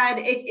we've had,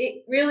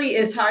 it really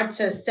is hard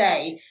to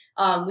say.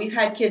 We've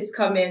had kids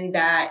come in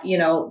that, you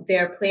know,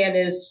 their plan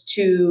is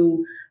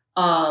to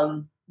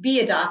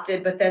be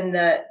adopted, but then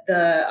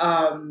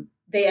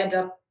they end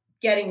up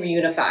getting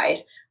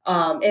reunified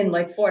in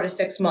like 4 to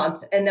 6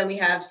 months. And then we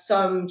have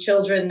some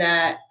children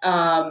that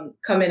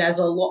come in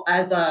as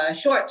a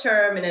short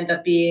term and end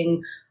up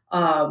being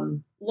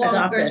longer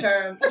adopted.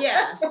 term.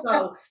 Yeah.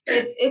 So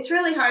it's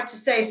really hard to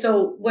say.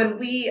 So when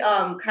we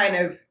kind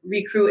of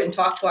recruit and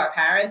talk to our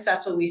parents,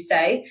 that's what we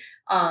say.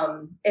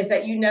 Is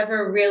that you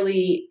never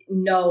really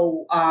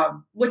know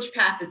which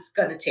path it's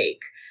going to take.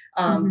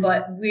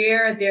 But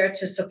we're there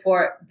to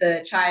support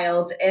the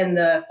child and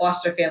the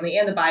foster family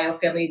and the bio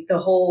family, the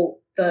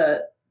whole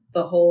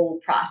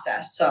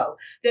process. So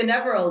they're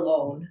never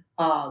alone,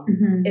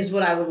 is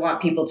what I would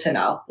want people to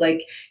know.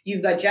 Like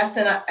you've got Jess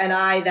and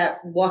I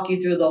that walk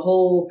you through the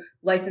whole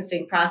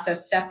licensing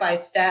process step by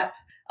step.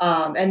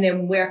 And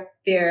then we're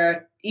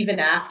there even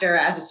after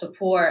as a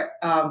support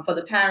for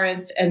the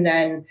parents, and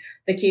then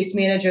the case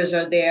managers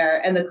are there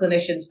and the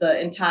clinicians the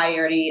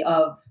entirety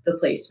of the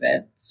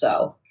placement.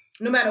 So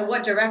no matter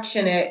what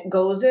direction it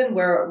goes in,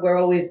 we're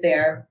always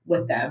there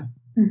with them.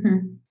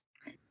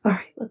 All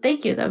right. Well,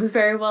 thank you. That was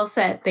very well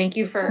said. Thank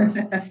you for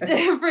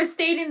for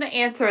stating the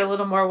answer a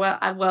little more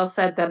well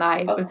said than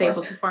I was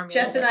able to formulate.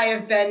 Jess and I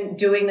have been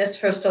doing this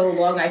for so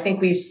long. I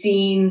think we've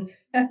seen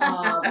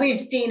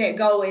it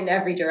go in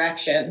every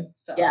direction.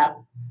 So yeah,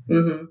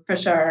 for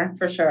sure.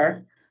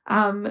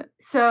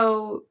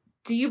 So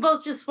do you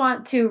both just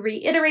want to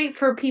reiterate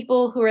for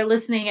people who are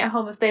listening at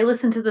home, if they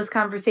listen to this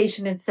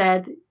conversation and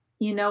said,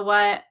 you know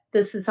what,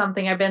 this is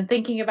something I've been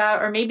thinking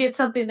about, or maybe it's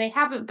something they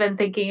haven't been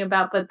thinking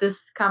about, but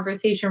this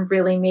conversation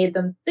really made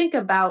them think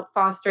about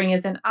fostering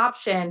as an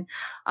option,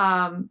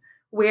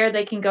 where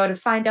they can go to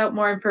find out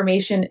more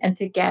information and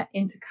to get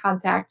into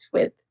contact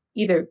with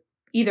either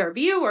of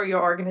you or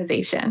your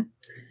organization?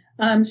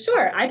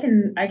 Sure, I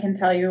can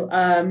tell you.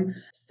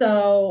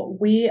 So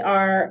we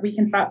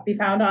can be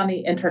found on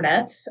the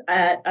internet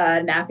at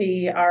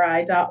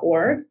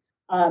nafiri.org.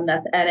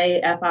 That's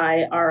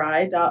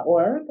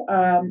NAFIRI.org.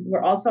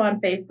 We're also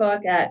on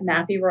Facebook at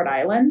NAFI Rhode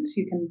Island.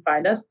 You can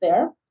find us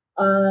there.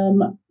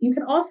 You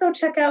can also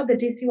check out the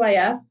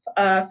DCYF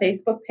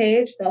Facebook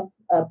page.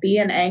 That's Be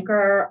an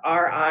Anchor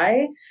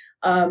RI.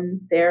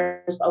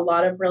 There's a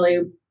lot of really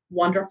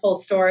wonderful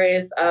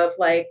stories of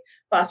like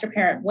foster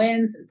parent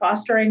wins and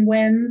fostering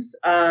wins.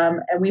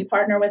 And we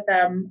partner with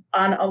them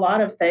on a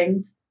lot of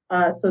things.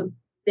 So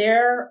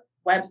their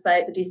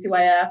website, the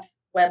DCYF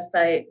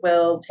website,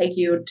 will take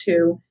you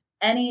to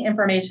any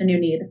information you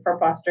need for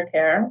foster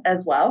care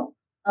as well.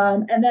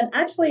 And then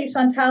actually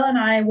Chantel and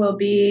I will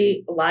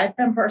be live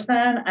in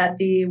person at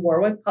the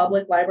Warwick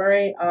Public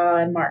Library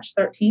on March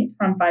 13th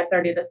from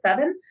 5:30 to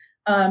 7.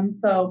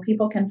 So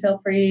people can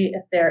feel free,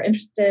 if they're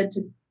interested,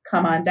 to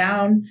come on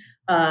down.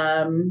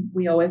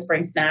 We always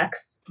bring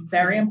snacks.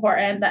 Very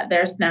important that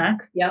there's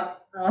snacks. Yep.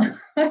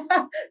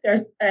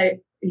 There's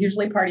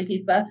usually party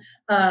pizza.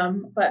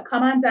 But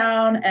come on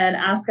down and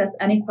ask us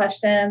any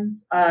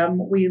questions.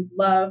 We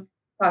love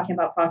talking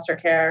about foster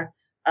care.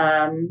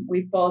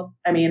 We've both,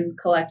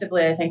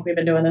 collectively, I think we've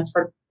been doing this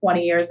for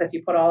 20 years if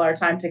you put all our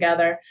time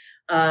together.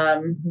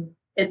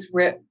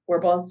 We're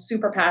both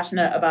super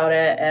passionate about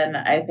it. And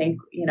I think,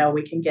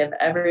 we can give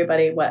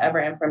everybody whatever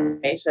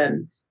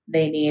information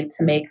they need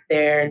to make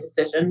their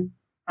decision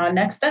on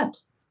next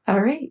steps.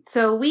 All right.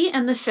 So we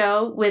end the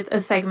show with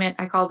a segment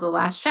I call The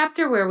Last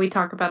Chapter, where we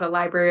talk about a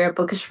library or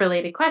bookish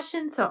related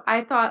question. So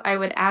I thought I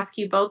would ask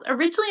you both.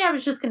 Originally, I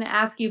was just going to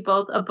ask you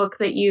both a book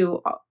that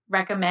you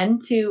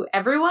recommend to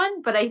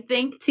everyone. But I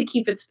think to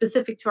keep it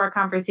specific to our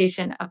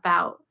conversation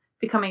about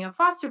becoming a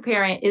foster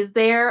parent, is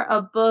there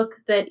a book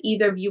that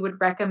either of you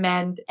would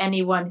recommend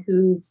anyone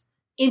who's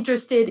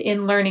interested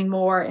in learning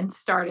more and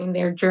starting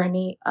their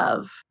journey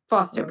of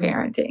foster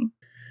parenting?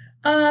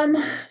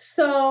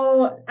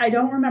 So I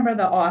don't remember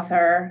the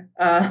author.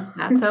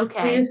 That's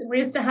okay. We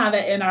used to have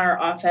it in our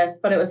office,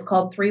 but it was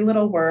called Three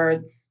Little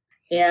Words,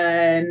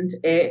 and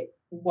it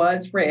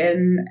was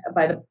written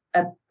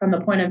from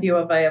the point of view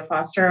of a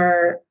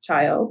foster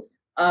child,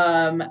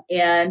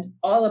 and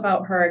all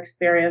about her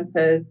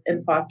experiences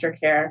in foster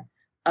care.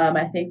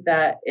 I think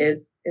that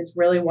is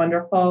really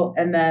wonderful.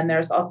 And then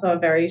there's also a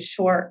very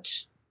short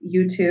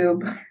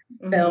YouTube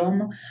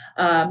film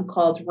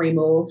called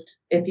Removed.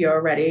 If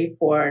you're ready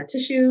for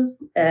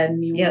tissues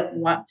and you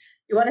want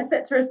to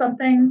sit through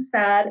something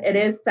sad, it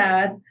is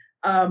sad,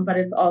 but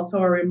it's also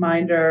a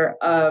reminder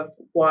of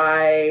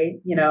why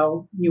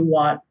you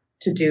want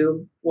to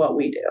do what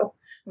we do.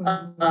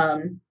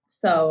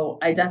 So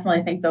I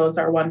definitely think those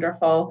are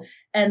wonderful.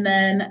 And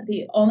then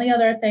the only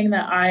other thing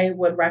that I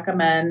would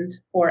recommend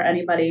for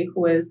anybody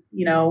who is,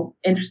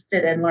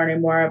 interested in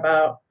learning more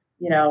about,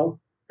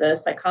 the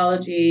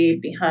psychology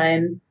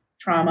behind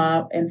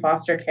trauma in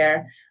foster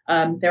care,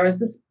 there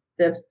was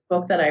this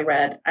book that I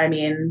read,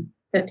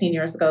 15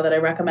 years ago, that I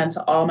recommend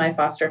to all my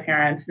foster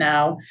parents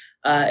now.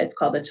 It's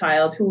called The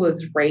Child Who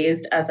Was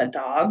Raised as a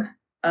Dog.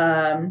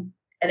 And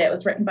it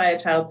was written by a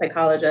child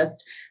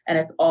psychologist, and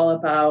it's all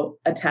about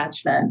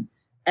attachment.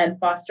 And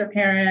foster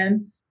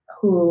parents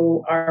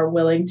who are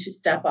willing to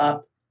step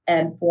up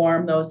and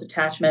form those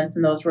attachments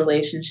and those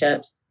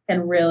relationships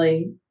can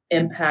really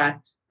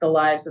impact the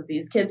lives of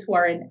these kids who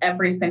are in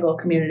every single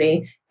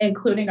community,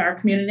 including our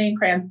community in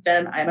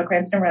Cranston. I'm a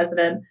Cranston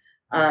resident.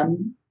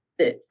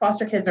 The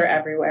foster kids are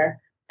everywhere.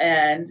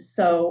 And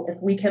so if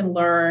we can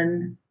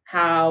learn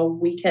how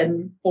we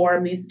can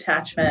form these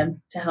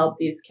attachments to help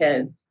these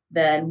kids,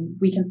 then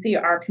we can see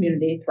our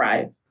community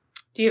thrive.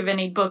 Do you have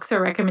any books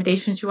or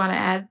recommendations you want to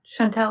add,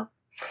 Chantel?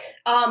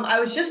 I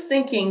was just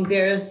thinking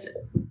it's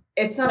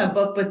not a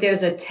book, but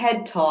there's a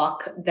TED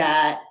Talk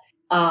that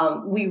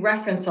we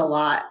reference a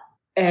lot,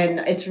 and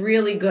it's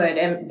really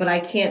good. But I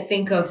can't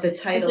think of the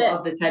title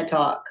of the TED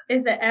Talk.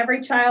 Is it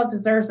Every Child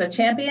Deserves a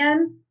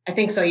Champion? I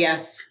think so,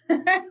 yes.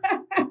 That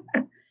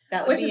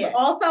would Which be is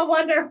also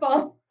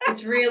wonderful.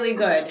 It's really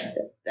good.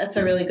 That's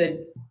a really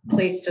good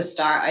place to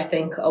start, I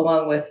think,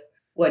 along with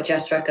what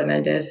Jess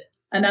recommended.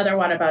 Another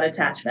one about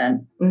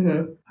attachment.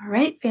 Mm-hmm. All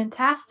right,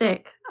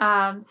 fantastic.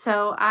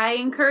 So I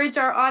encourage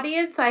our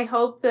audience. I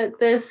hope that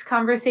this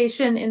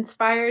conversation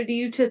inspired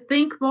you to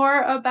think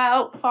more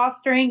about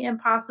fostering and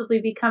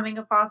possibly becoming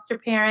a foster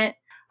parent.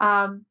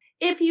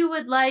 If you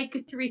would like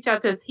to reach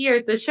out to us here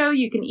at the show,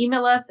 you can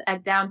email us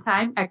at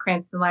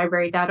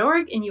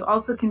downtime@cranstonlibrary.org. And you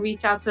also can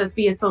reach out to us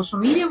via social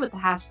media with the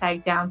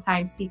hashtag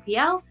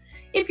DowntimeCPL.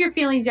 If you're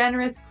feeling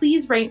generous,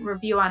 please rate and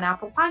review on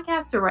Apple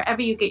Podcasts or wherever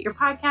you get your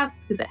podcasts,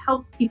 because it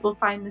helps people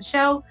find the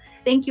show.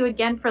 Thank you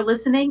again for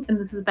listening, and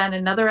this has been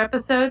another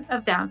episode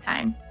of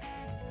Downtime.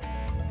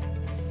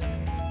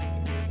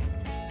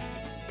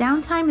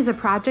 Downtime is a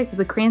project of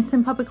the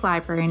Cranston Public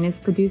Library and is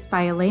produced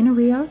by Elena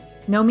Rios,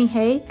 Nomi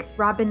Haig,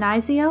 Robin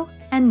Nizio,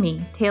 and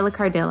me, Taylor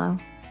Cardillo.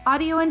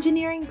 Audio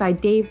engineering by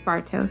Dave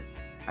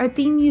Bartos. Our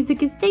theme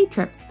music is Day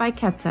Trips by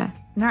Ketsa.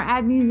 And our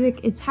ad music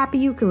is Happy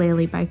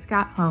Ukulele by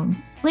Scott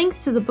Holmes.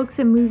 Links to the books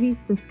and movies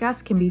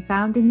discussed can be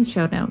found in the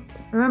show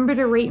notes. Remember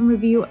to rate and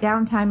review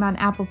Downtime on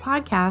Apple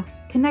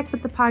Podcasts, connect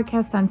with the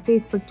podcast on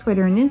Facebook,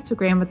 Twitter, and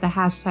Instagram with the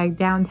hashtag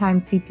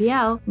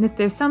DowntimeCPL, and if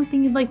there's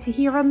something you'd like to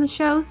hear on the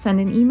show, send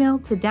an email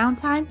to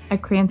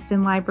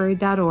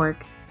downtime@cranstonlibrary.org.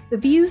 The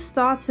views,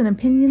 thoughts, and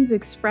opinions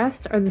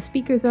expressed are the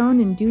speaker's own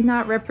and do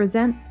not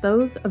represent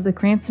those of the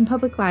Cranston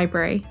Public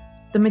Library.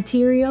 The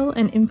material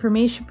and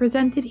information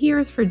presented here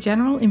is for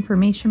general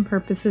information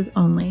purposes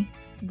only.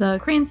 The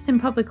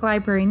Cranston Public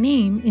Library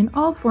name, in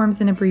all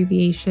forms and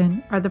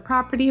abbreviation, are the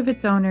property of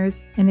its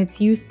owners, and its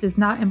use does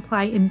not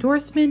imply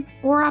endorsement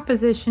or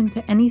opposition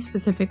to any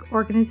specific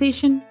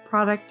organization,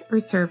 product, or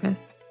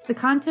service. The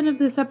content of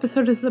this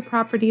episode is the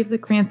property of the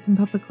Cranston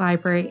Public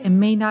Library and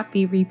may not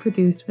be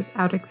reproduced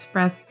without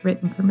express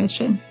written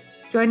permission.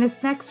 Join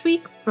us next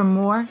week for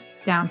more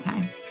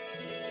Downtime.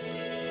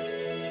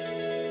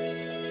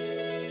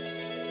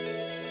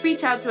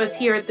 Reach out to us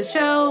here at the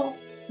show.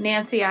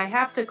 Nancy, I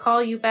have to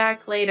call you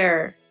back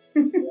later.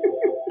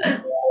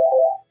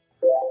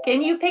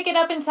 Can you pick it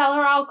up and tell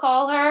her I'll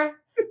call her?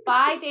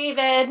 Bye,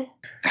 David.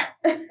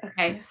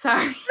 Okay,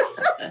 sorry.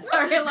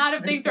 Sorry, a lot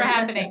of things were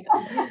happening.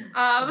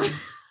 All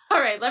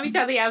right, let me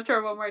try the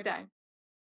outro one more time.